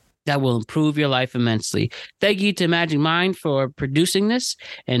that will improve your life immensely. Thank you to Magic Mind for producing this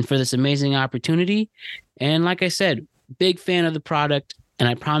and for this amazing opportunity. And like I said, big fan of the product. And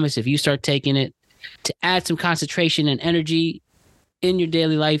I promise if you start taking it to add some concentration and energy in your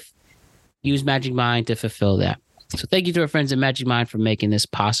daily life, use Magic Mind to fulfill that. So thank you to our friends at Magic Mind for making this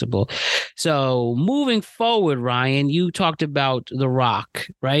possible. So moving forward, Ryan, you talked about The Rock,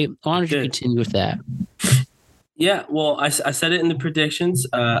 right? Why don't you continue with that? Yeah, well, I said it in the predictions.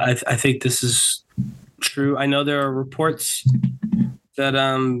 I think this is true. I know there are reports that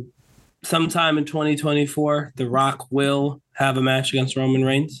sometime in 2024, The Rock will have a match against Roman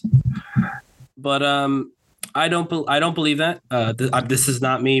Reigns. But I don't believe that. This is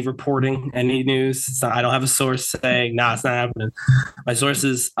not me reporting any news. I don't have a source saying, "Nah, it's not happening." My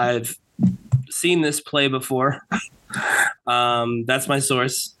sources, I've seen this play before. That's my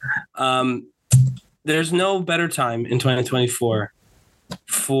source. There's no better time in 2024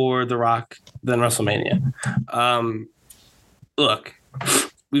 for The Rock than WrestleMania. Look,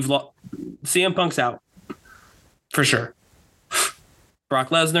 we've lost. CM Punk's out for sure. Brock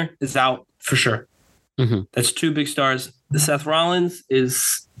Lesnar is out for sure. Mm-hmm. That's two big stars. Seth Rollins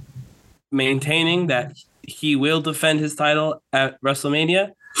is maintaining that he will defend his title at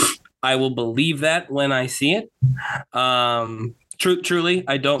WrestleMania. I will believe that when I see it. Truly,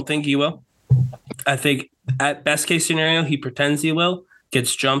 I don't think he will. I think at best case scenario, he pretends he will,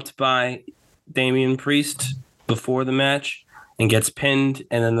 gets jumped by Damian Priest before the match and gets pinned.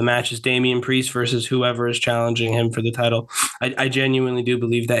 And then the match is Damian Priest versus whoever is challenging him for the title. I genuinely do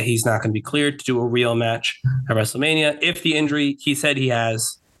believe that he's not going to be cleared to do a real match at WrestleMania if the injury he said he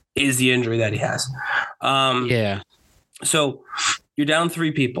has is the injury that he has. Yeah. So you're down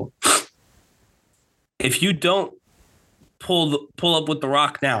three people. If you don't pull up with The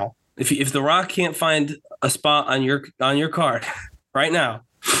Rock now, if The Rock can't find a spot on your card right now,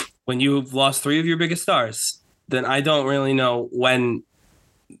 when you've lost three of your biggest stars, then I don't really know when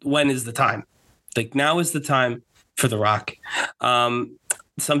is the time. Like, now is the time for The Rock.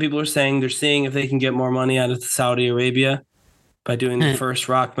 Some people are saying they're seeing if they can get more money out of Saudi Arabia by doing the first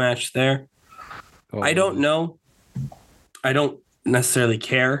Rock match there. Oh. I don't know. I don't necessarily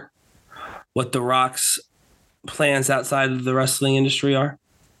care what The Rock's plans outside of the wrestling industry are,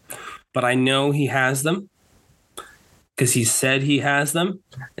 but I know he has them because he said he has them.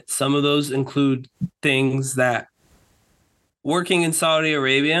 Some of those include things that working in Saudi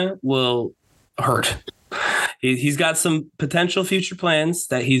Arabia will hurt. He's got some potential future plans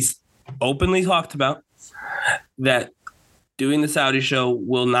that he's openly talked about that doing the Saudi show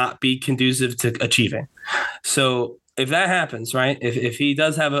will not be conducive to achieving. So if that happens, right, if he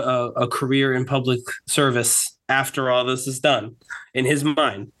does have a career in public service after all this is done, in his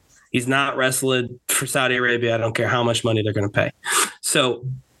mind, he's not wrestling for Saudi Arabia. I don't care how much money they're going to pay. So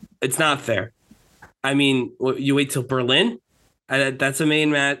it's not fair. I mean, you wait till Berlin. That's a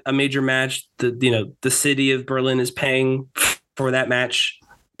major match. The city of Berlin is paying for that match,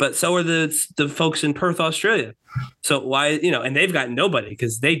 but so are the folks in Perth, Australia. So why, and they've got nobody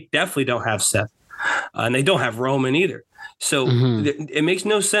because they definitely don't have Seth, and they don't have Roman either. So it makes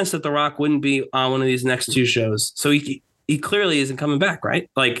no sense that The Rock wouldn't be on one of these next two shows. So he clearly isn't coming back, right?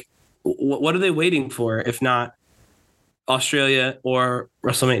 Like, what are they waiting for if not Australia or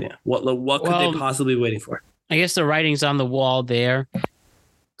WrestleMania? What could they possibly be waiting for? I guess the writing's on the wall there.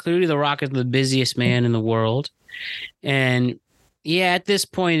 Clearly, The Rock is the busiest man in the world. And yeah, at this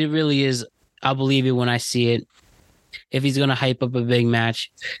point, it really is. I'll believe it when I see it. If he's going to hype up a big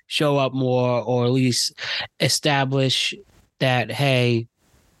match, show up more, or at least establish that, hey,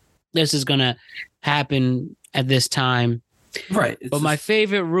 this is going to happen at this time. Right. But my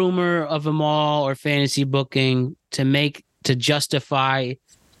favorite rumor of them all, or fantasy booking, to justify,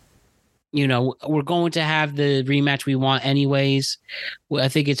 we're going to have the rematch we want anyways. I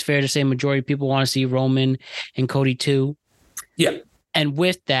think it's fair to say majority of people want to see Roman and Cody too. Yeah. And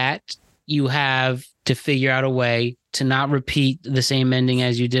with that, you have to figure out a way to not repeat the same ending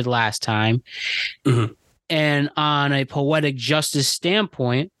as you did last time. Mm-hmm. And on a poetic justice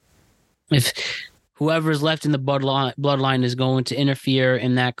standpoint, if whoever's left in the bloodline is going to interfere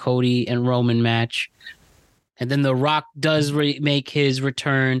in that Cody and Roman match, and then The Rock does make his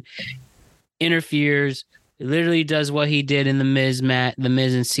return, interferes, literally does what he did in the Miz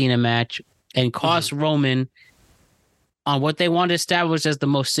and Cena match, and costs Roman on what they want to establish as the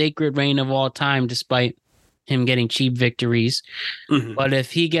most sacred reign of all time, despite him getting cheap victories. Mm-hmm. But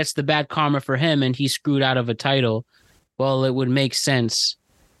if he gets the bad karma for him and he's screwed out of a title, well, it would make sense.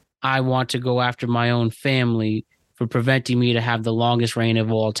 I want to go after my own family for preventing me to have the longest reign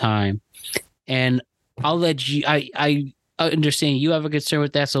of all time. And I'll let you, I understand you have a concern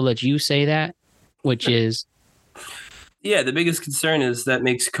with that, so I'll let you say that, which is... Yeah, the biggest concern is that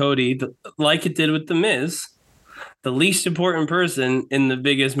makes Cody, like it did with The Miz, the least important person in the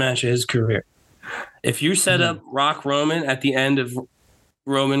biggest match of his career. If you set up Rock Roman at the end of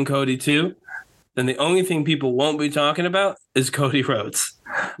Roman Cody 2, then the only thing people won't be talking about is Cody Rhodes.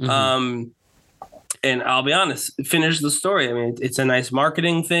 Mm-hmm. And I'll be honest, finish the story. I mean, it's a nice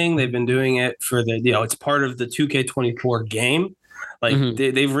marketing thing. They've been doing it for it's part of the 2K24 game. Like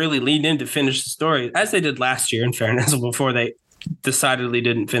they've really leaned in to finish the story, as they did last year, in fairness, before they decidedly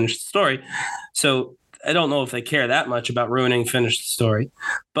didn't finish the story. So I don't know if they care that much about ruining finish the story.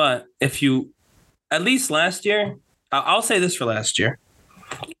 But if you, at least last year, I'll say this for last year,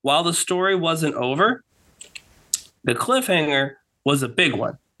 while the story wasn't over, the cliffhanger was a big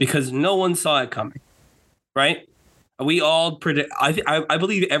one because no one saw it coming, right? We all predict. I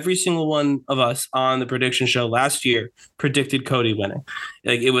believe every single one of us on the prediction show last year predicted Cody winning.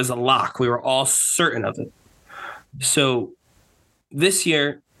 Like, it was a lock. We were all certain of it. So this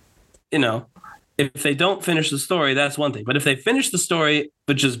year, if they don't finish the story, that's one thing. But if they finish the story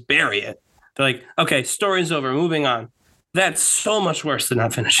but just bury it, they're like, okay, story's over, moving on. That's so much worse than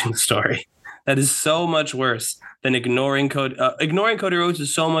not finishing the story. That is so much worse than ignoring Cody. Ignoring Cody Rhodes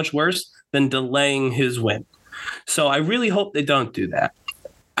is so much worse than delaying his win. So I really hope they don't do that.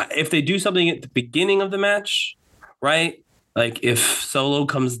 If they do something at the beginning of the match, right? Like if Solo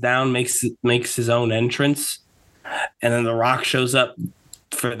comes down, makes his own entrance, and then The Rock shows up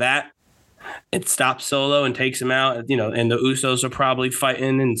for that, it stops Solo and takes him out, and the Usos are probably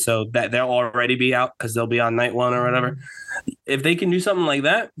fighting, and so that they'll already be out because they'll be on night one or whatever. If they can do something like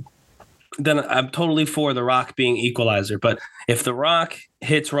that, then I'm totally for The Rock being equalizer. But if The Rock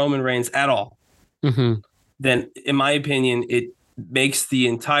hits Roman Reigns at all, then in my opinion, it makes the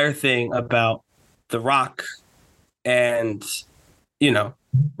entire thing about The Rock and,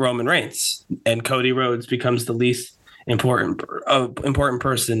 Roman Reigns, and Cody Rhodes becomes the least important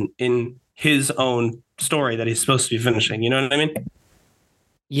person in his own story that he's supposed to be finishing. You know what I mean?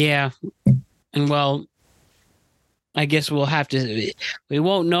 Yeah. And well, I guess we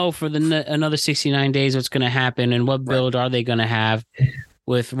won't know for another 69 days what's going to happen and what build are they going to have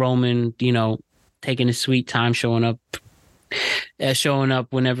with Roman, taking his sweet time, showing up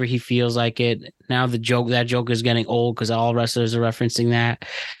whenever he feels like it. Now that joke is getting old because all wrestlers are referencing that.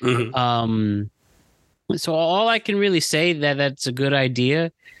 So all I can really say that's a good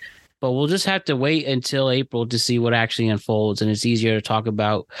idea, but we'll just have to wait until April to see what actually unfolds. And it's easier to talk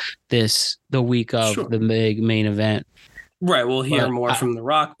about this the week of the big main event. Right. We'll hear more from The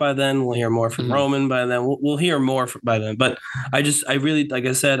Rock by then. We'll hear more from Roman by then. We'll hear more by then. But I really, like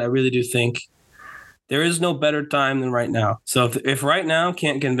I said, I really do think there is no better time than right now. So if right now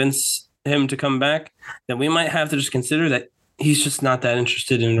can't convince him to come back, then we might have to just consider that he's just not that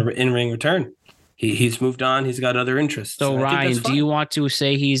interested in in-ring return. He's moved on. He's got other interests. So Ryan, do you want to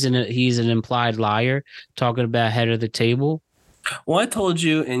say he's an implied liar talking about head of the table? Well, I told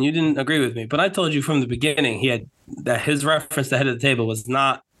you, and you didn't agree with me, but I told you from the beginning that his reference to head of the table was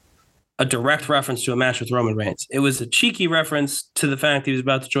not a direct reference to a match with Roman Reigns. It was a cheeky reference to the fact he was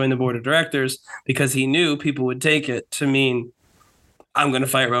about to join the board of directors because he knew people would take it to mean I'm going to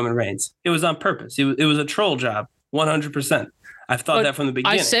fight Roman Reigns. It was on purpose. It was a troll job, 100%. I've thought that from the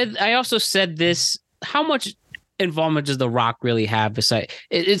beginning. I also said this. How much involvement does The Rock really have beside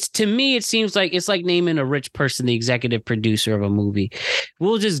it's to me it seems like it's like naming a rich person the executive producer of a movie.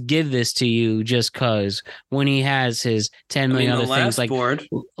 We'll just give this to you just cuz when he has his 10 million other things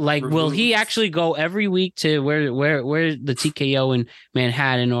like will he actually go every week to where the TKO in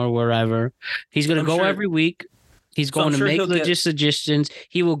Manhattan or wherever? He's going to go every week. He's going to make suggestions.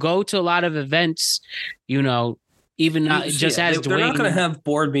 He will go to a lot of events, even not just as they're not going to have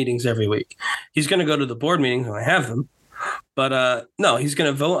board meetings every week. He's going to go to the board meetings when I have them. But no, he's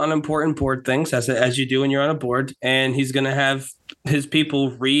going to vote on important board things as you do when you're on a board. And he's going to have his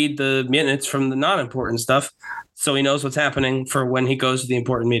people read the minutes from the non-important stuff so he knows what's happening for when he goes to the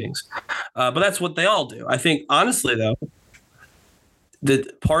important meetings. But that's what they all do. I think, honestly, though, the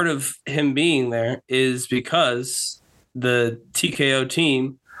part of him being there is because the TKO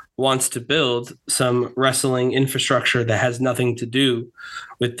team wants to build some wrestling infrastructure that has nothing to do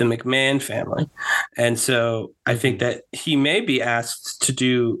with the McMahon family. And so I think that he may be asked to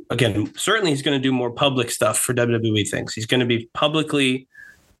do, again, certainly he's going to do more public stuff for WWE things. He's going to be publicly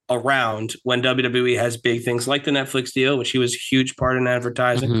around when WWE has big things like the Netflix deal, which he was a huge part in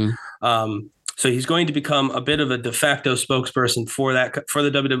advertising. So he's going to become a bit of a de facto spokesperson for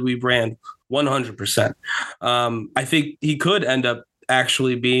the WWE brand, 100%. I think he could end up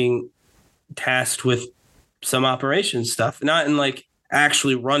actually being tasked with some operations stuff, not in like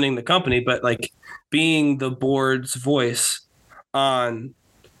actually running the company, but like being the board's voice on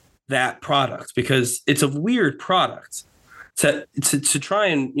that product, because it's a weird product to try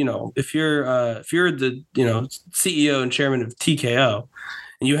and, if you're the, CEO and chairman of TKO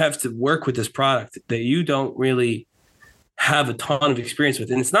and you have to work with this product that you don't really have a ton of experience with.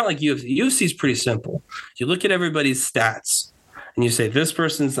 And it's not like UFC. UFC is pretty simple. You look at everybody's stats and you say, this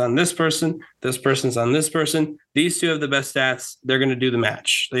person's on this person, this person's on this person. These two have the best stats. They're going to do the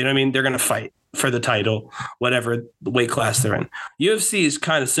match. You know what I mean? They're going to fight for the title, whatever weight class they're in. UFC is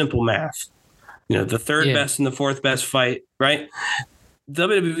kind of simple math. The third best and the fourth best fight, right?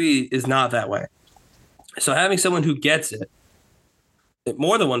 WWE is not that way. So having someone who gets it,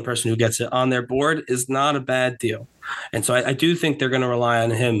 more than one person who gets it on their board is not a bad deal. And so I do think they're going to rely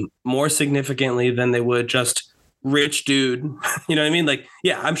on him more significantly than they would just rich dude. You know what I mean? Like,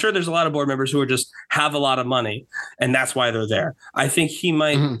 yeah, I'm sure there's a lot of board members who are just have a lot of money and that's why they're there. I think he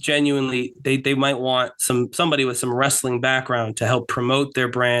might genuinely, they might want somebody with some wrestling background to help promote their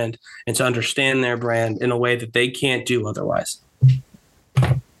brand and to understand their brand in a way that they can't do otherwise.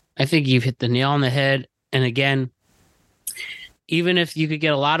 I think you've hit the nail on the head. And again, even if you could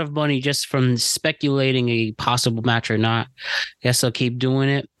get a lot of money just from speculating a possible match or not, I guess I'll keep doing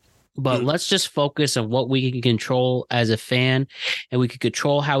it. But let's just focus on what we can control as a fan, and we can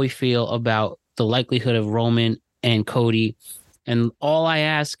control how we feel about the likelihood of Roman and Cody. And all I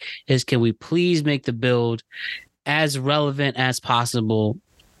ask is, can we please make the build as relevant as possible?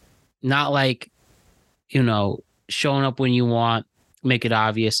 Not like, showing up when you want, make it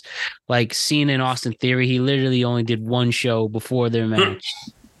obvious. Like Cena and Austin Theory, he literally only did one show before their match.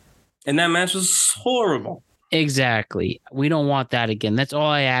 And that match was horrible. Exactly. We don't want that again. That's all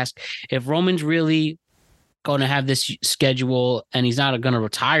I ask. If Roman's really going to have this schedule and he's not going to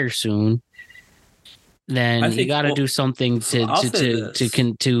retire soon, then you got to do something to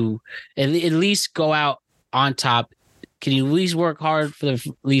at least go out on top. Can you at least work hard for at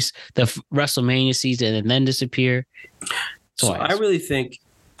least the WrestleMania season and then disappear? So I really think,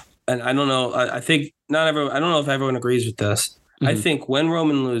 and I don't know, I think not everyone, I don't know if everyone agrees with this. I think when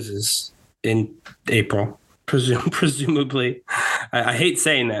Roman loses in April, presumably, I hate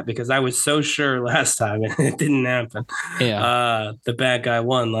saying that because I was so sure last time and it didn't happen. Yeah, the bad guy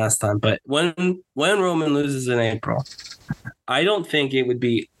won last time. But when Roman loses in April, I don't think it would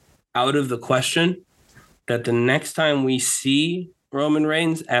be out of the question that the next time we see Roman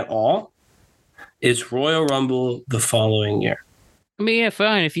Reigns at all is Royal Rumble the following year. I mean, yeah,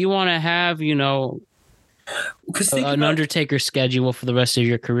 fine. If you want to have, an Undertaker schedule for the rest of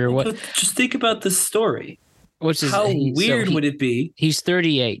your career, just think about this story. How weird would it be? He's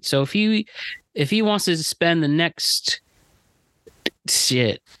 38. So if he wants to spend the next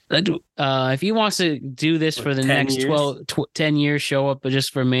if he wants to do this for the next 10 years, show up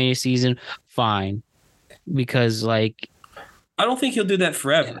just for Mania season, fine. Because I don't think he'll do that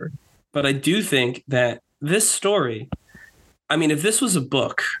forever. But I do think that this story, I mean, if this was a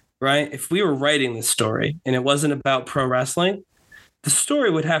book, right? If we were writing this story and it wasn't about pro wrestling, the story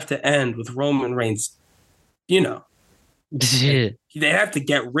would have to end with Roman Reigns. They'd have to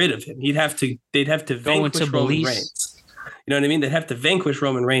get rid of him. They'd have to vanquish Roman Reigns. You know what I mean? They'd have to vanquish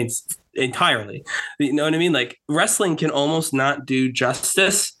Roman Reigns entirely. You know what I mean? Like wrestling can almost not do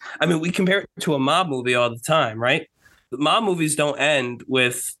justice. I mean, we compare it to a mob movie all the time, right? The mob movies don't end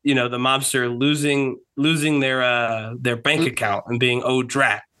with, the mobster losing their bank account and being owed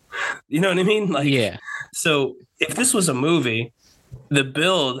drat. You know what I mean? Like, Yeah. So if this was a movie, the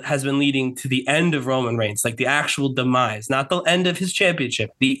build has been leading to the end of Roman Reigns, like the actual demise, not the end of his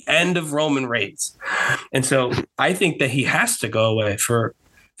championship, the end of Roman Reigns. And so I think that he has to go away for,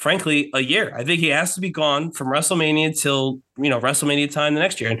 frankly, a year. I think he has to be gone from WrestleMania till, WrestleMania time the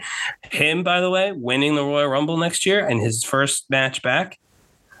next year. And him, by the way, winning the Royal Rumble next year and his first match back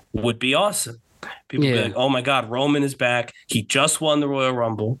would be awesome. People be like, oh my God, Roman is back. He just won the Royal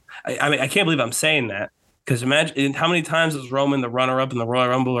Rumble. I mean, I can't believe I'm saying that. Because imagine how many times was Roman the runner-up in the Royal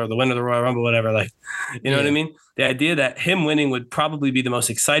Rumble or the winner of the Royal Rumble, whatever. Like, you know what I mean? The idea that him winning would probably be the most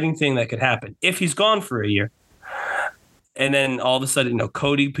exciting thing that could happen if he's gone for a year. And then all of a sudden,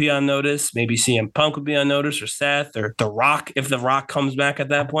 Cody be on notice. Maybe CM Punk would be on notice, or Seth, or The Rock. If The Rock comes back at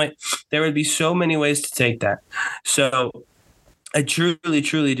that point, there would be so many ways to take that. So I truly,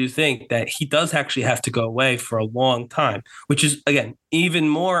 truly do think that he does actually have to go away for a long time, which is, again, even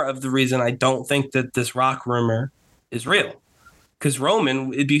more of the reason I don't think that this Rock rumor is real. Because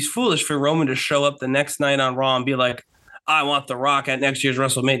it'd be foolish for Roman to show up the next night on Raw and be like, I want The Rock at next year's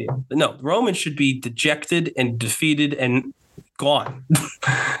WrestleMania. But no, Roman should be dejected and defeated and gone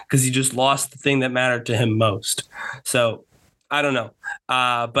because he just lost the thing that mattered to him most. So I don't know.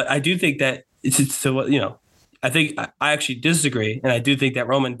 But I do think that I think I actually disagree, and I do think that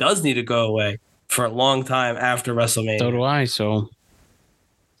Roman does need to go away for a long time after WrestleMania. So do I. So,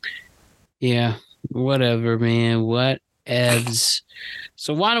 yeah, whatever, man. Whatevs.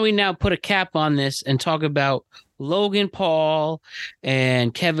 So why don't we now put a cap on this and talk about Logan Paul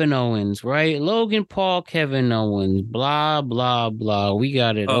and Kevin Owens, right? Logan Paul, Kevin Owens, blah, blah, blah. We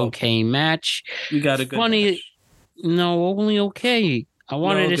got an okay match. We got a good match. No, only okay. I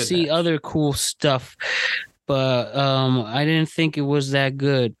wanted to see other cool stuff. But I didn't think it was that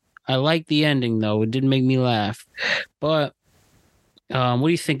good. I liked the ending, though. It did make me laugh. But what do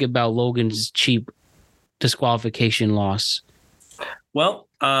you think about Logan's cheap disqualification loss? Well,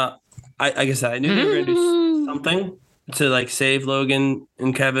 like I said, I knew they were going to do something to save Logan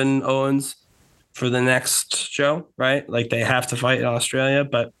and Kevin Owens for the next show, right? Like they have to fight in Australia.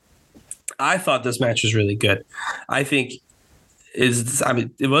 But I thought this match was really good. I think it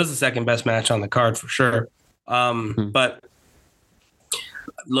was the second best match on the card for sure. But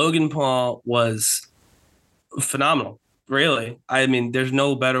Logan Paul was phenomenal, really. I mean, there's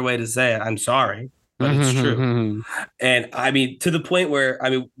no better way to say it. I'm sorry, but it's true. And I mean, to the point where,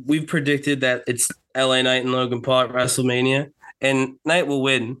 we've predicted that it's LA Knight and Logan Paul at WrestleMania, and Knight will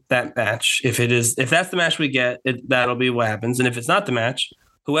win that match. If that's the match we get, that'll be what happens. And if it's not the match,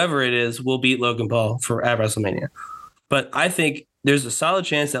 whoever it is will beat Logan Paul at WrestleMania. But I think there's a solid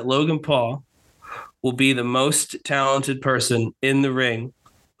chance that Logan Paul will be the most talented person in the ring,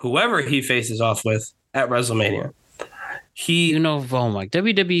 whoever he faces off with at WrestleMania.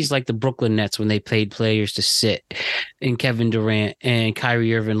 WWE's like the Brooklyn Nets when they paid players to sit in Kevin Durant and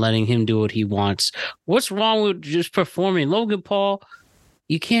Kyrie Irving, letting him do what he wants. What's wrong with just performing? Logan Paul,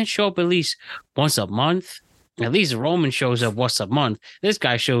 you can't show up at least once a month. At least Roman shows up once a month. This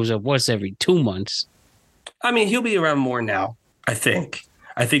guy shows up once every 2 months. I mean, he'll be around more now, I think.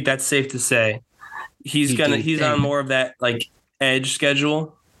 I think that's safe to say. He's on more of that edge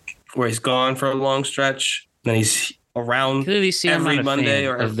schedule where he's gone for a long stretch, then he's around every Monday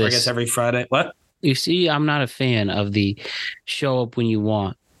or I guess every Friday. What? You see, I'm not a fan of the show up when you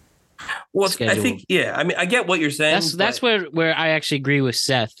want. Well, schedule. I think, I get what you're saying. That's where I actually agree with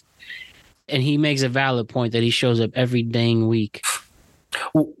Seth. And he makes a valid point that he shows up every dang week.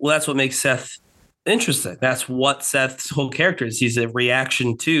 Well, that's what makes Seth interesting. That's what Seth's whole character is. He's a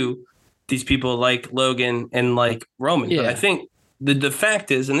reaction to these people like Logan and like Roman. Yeah. But I think the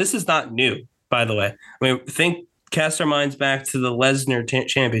fact is, and this is not new, by the way. Cast our minds back to the Lesnar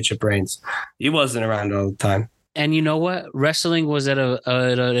championship reigns. He wasn't around all the time. And you know what? Wrestling was at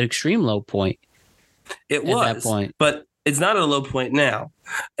an extreme low point. It was, at that point. But it's not at a low point now.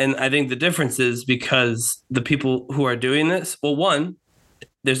 And I think the difference is because the people who are doing this, well, one,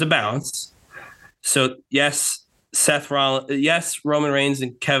 there's a balance. So yes, Roman Reigns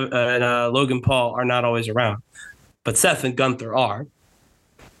and Logan Paul are not always around, but Seth and Gunther are.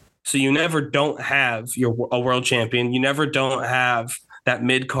 So you never don't have a world champion. You never don't have that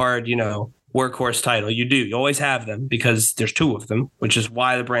mid-card, workhorse title. You do. You always have them because there's two of them, which is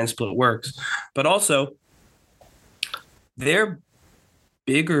why the brand split works. But also, they're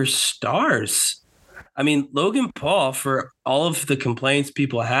bigger stars. I mean, Logan Paul, for all of the complaints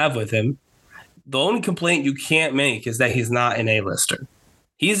people have with him, the only complaint you can't make is that he's not an A-lister.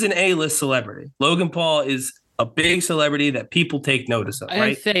 He's an A-list celebrity. Logan Paul is a big celebrity that people take notice of, right?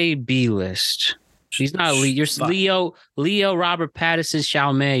 I'd say B-list. She's not elite. You're Leo, Robert Pattinson,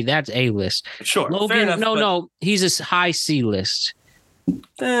 Chalamet. That's A-list. Sure. Logan, fair enough, no. He's a high C-list.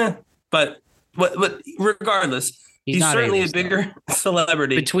 But regardless, he's certainly A-list, a bigger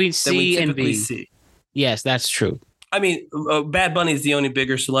celebrity between C and B. See. Yes, that's true. I mean, Bad Bunny is the only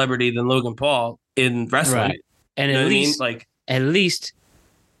bigger celebrity than Logan Paul in wrestling. Right. And you know at least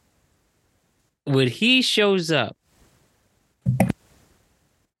when he shows up,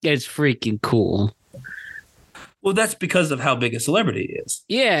 it's freaking cool. Well, that's because of how big a celebrity he is.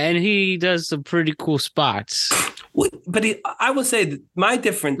 Yeah, and he does some pretty cool spots. But I would say that my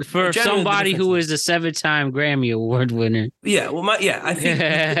difference for somebody who is a 7-time Grammy Award winner. Yeah, well, I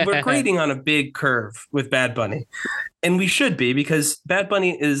think we're grading on a big curve with Bad Bunny, and we should be, because Bad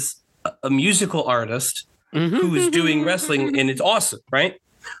Bunny is a musical artist who is doing wrestling, and it's awesome, right?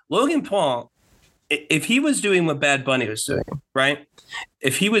 Logan Paul, if he was doing what Bad Bunny was doing, right?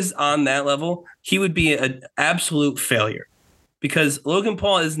 If he was on that level, he would be an absolute failure, because Logan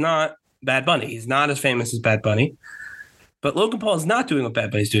Paul is not Bad Bunny. He's not as famous as Bad Bunny, but Logan Paul is not doing what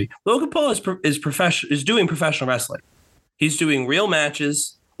Bad Bunny's doing. Logan Paul is doing professional wrestling. He's doing real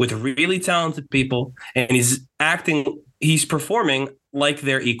matches with really talented people, and he's performing like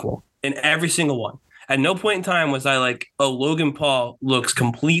they're equal in every single one. At no point in time was I like, oh, Logan Paul looks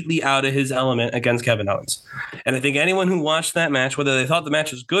completely out of his element against Kevin Owens. And I think anyone who watched that match, whether they thought the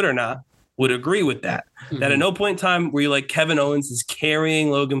match was good or not, would agree with that. That at no point in time were you like, Kevin Owens is carrying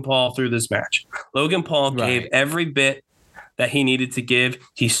Logan Paul through this match. Logan Paul gave every bit that he needed to give.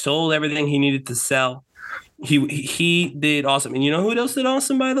 He sold everything he needed to sell. He did awesome. And you know who else did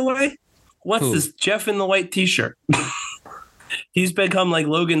awesome, by the way? What's this Jeff in the white t-shirt? He's become like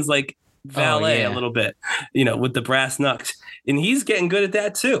Logan's like valet a little bit, with the brass knucks. And he's getting good at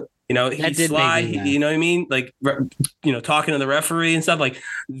that too. He's sly, you know what I mean? Like, talking to the referee and stuff. Like,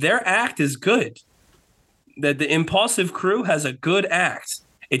 their act is good. That the Impulsive Crew has a good act.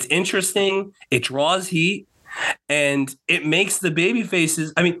 It's interesting. It draws heat. And it makes the baby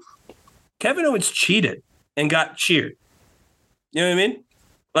faces. I mean, Kevin Owens cheated and got cheered. You know what I mean?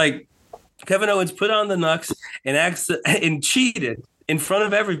 Like, Kevin Owens put on the knucks and cheated in front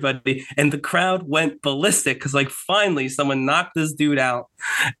of everybody, and the crowd went ballistic because, like, finally someone knocked this dude out,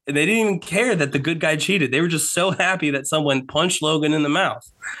 and they didn't even care that the good guy cheated. They were just so happy that someone punched Logan in the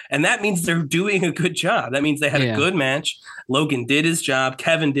mouth, and that means they're doing a good job. That means they had a good match. Logan did his job.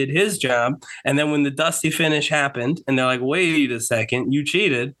 Kevin did his job, and then when the dusty finish happened, and they're like, "Wait a second, you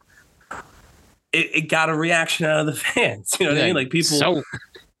cheated," it got a reaction out of the fans. You know what I mean? Like, people.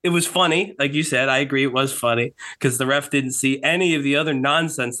 It was funny. Like you said, I agree. It was funny because the ref didn't see any of the other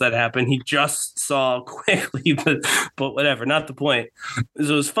nonsense that happened. He just saw quickly, but whatever, not the point. So it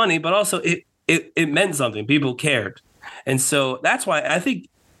was funny, but also it meant something. People cared. And so that's why I think,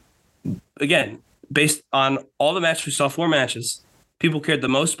 again, based on all the matches, we saw 4 matches, people cared the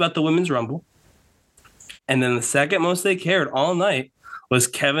most about the Women's Rumble. And then the second most they cared all night was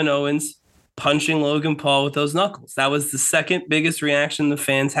Kevin Owens punching Logan Paul with those knuckles. That was the second biggest reaction the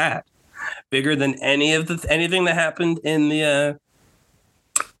fans had, bigger than anything that happened in the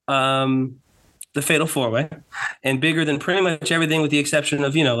Fatal 4-Way, and bigger than pretty much everything with the exception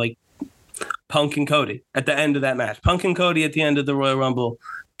of like Punk and Cody at the end of that match. Punk and Cody at the end of the Royal Rumble,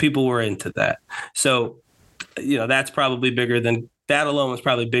 people were into that. So that's probably bigger than that alone was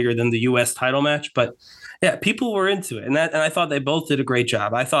probably bigger than the U.S. title match. But yeah, people were into it, and I thought they both did a great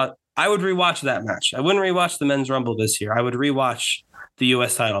job. I thought I would rewatch that match. I wouldn't rewatch the Men's Rumble this year. I would rewatch the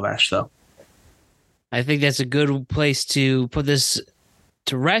U.S. title match, though. I think that's a good place to put this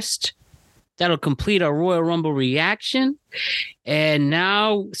to rest. That'll complete our Royal Rumble reaction. And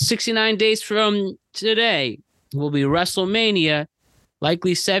now, 69 days from today, will be WrestleMania.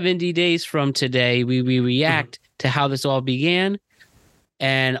 Likely 70 days from today, we react to how this all began.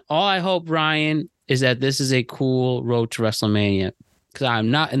 And all I hope, Ryan, is that this is a cool road to WrestleMania, because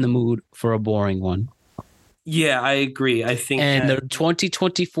I'm not in the mood for a boring one. Yeah, I agree. I think the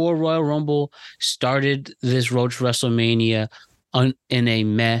 2024 Royal Rumble started this road to WrestleMania in a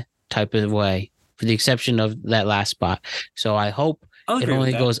meh type of way, for the exception of that last spot. So I hope it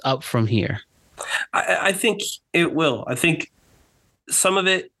only goes up from here. I think it will. I think some of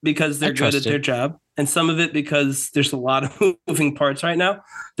it because they're good at their job, and some of it because there's a lot of moving parts right now.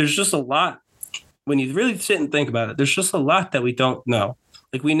 There's just a lot. When you really sit and think about it, there's just a lot that we don't know.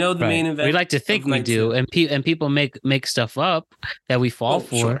 Like, we know the main event. We like to think we do, and people make stuff up that we fall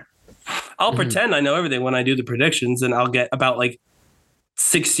for. Sure. I'll pretend I know everything when I do the predictions, and I'll get about like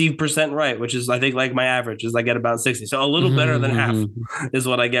 60% right, which is I think like my average is I get about 60. So a little better than half is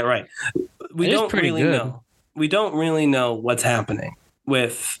what I get right. We don't really know. We don't really know what's happening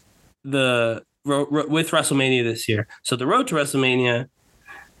with with WrestleMania this year. So the road to WrestleMania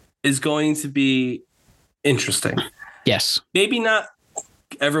is going to be interesting. Yes. Maybe not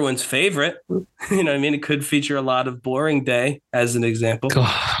everyone's favorite. You know what I mean? It could feature a lot of Boring Day as an example.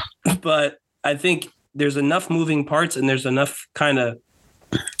 But I think there's enough moving parts and there's enough kind of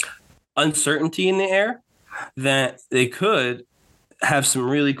uncertainty in the air that they could have some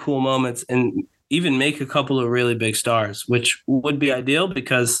really cool moments and even make a couple of really big stars, which would be ideal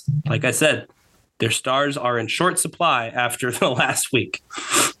because, like I said, their stars are in short supply after the last week.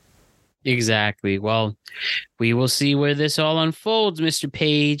 Exactly. Well, we will see where this all unfolds, Mr.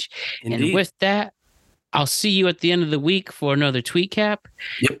 Page. Indeed. And with that, I'll see you at the end of the week for another tweet cap.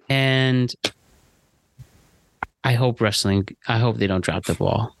 Yep. And I hope they don't drop the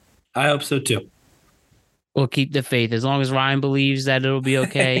ball. I hope so too. We'll keep the faith. As long as Ryan believes that it'll be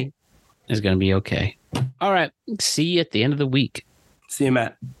okay, it's going to be okay. All right. See you at the end of the week. See you,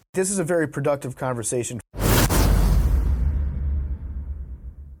 Matt. This is a very productive conversation.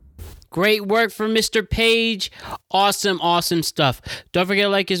 Great work from Mr. Page. Awesome stuff. Don't forget to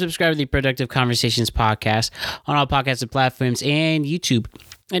like and subscribe to the Productive Conversations podcast on all podcasting platforms and YouTube.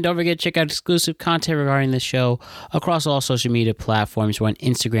 And don't forget to check out exclusive content regarding the show across all social media platforms. We're on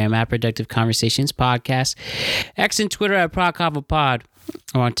Instagram at Productive Conversations Podcast, X and Twitter at ProdConvoPod.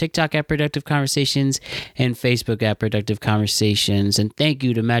 We're on TikTok at Productive Conversations and Facebook at Productive Conversations. And thank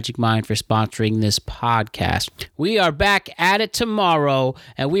you to Magic Mind for sponsoring this podcast. We are back at it tomorrow,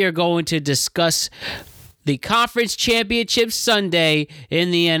 and we are going to discuss the Conference Championship Sunday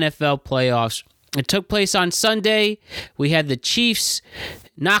in the NFL playoffs. It took place on Sunday. We had the Chiefs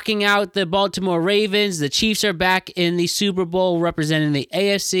knocking out the Baltimore Ravens. The Chiefs are back in the Super Bowl representing the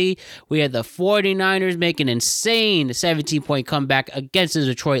AFC. We had the 49ers make an insane 17-point comeback against the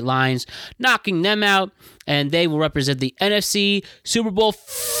Detroit Lions, knocking them out, and they will represent the NFC. Super Bowl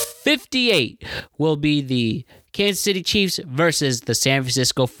 58 will be the Kansas City Chiefs versus the San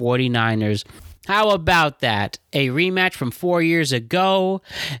Francisco 49ers. How about that? A rematch from 4 years ago.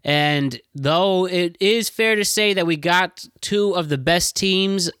 And though it is fair to say that we got two of the best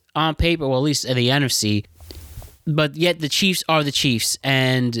teams on paper, well, at least in the NFC, but yet the Chiefs are the Chiefs,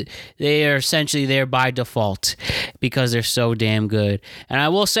 and they are essentially there by default because they're so damn good. And I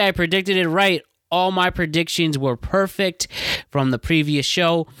will say I predicted it right. All my predictions were perfect from the previous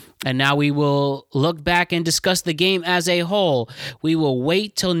show, and now we will look back and discuss the game as a whole. We will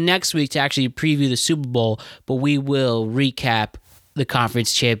wait till next week to actually preview the Super Bowl, but we will recap the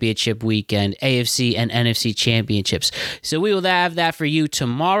conference championship weekend, AFC and NFC championships. So we will have that for you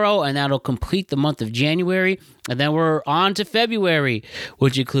tomorrow, and that'll complete the month of January. And then we're on to February,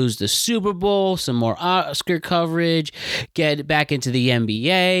 which includes the Super Bowl, some more Oscar coverage, get back into the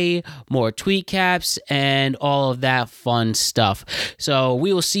NBA, more tweet caps, and all of that fun stuff. So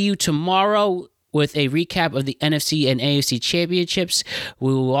we will see you tomorrow with a recap of the NFC and AFC championships.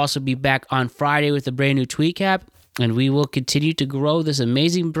 We will also be back on Friday with a brand new tweet cap. And we will continue to grow this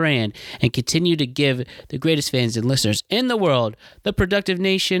amazing brand and continue to give the greatest fans and listeners in the world, the Productive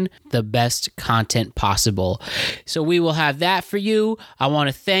Nation, the best content possible. So we will have that for you. I want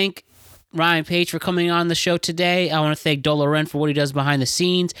to thank Ryan Page for coming on the show today. I want to thank Dola Ren for what he does behind the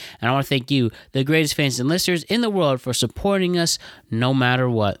scenes. And I want to thank you, the greatest fans and listeners in the world, for supporting us no matter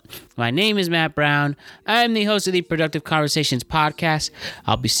what. My name is Matt Brown. I am the host of the Productive Conversations podcast.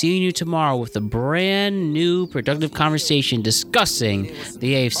 I'll be seeing you tomorrow with a brand new Productive Conversation discussing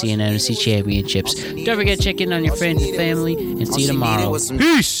the AFC and NFC championships. Don't forget to check in on your friends and family, and see you tomorrow.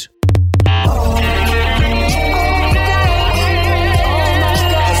 Peace!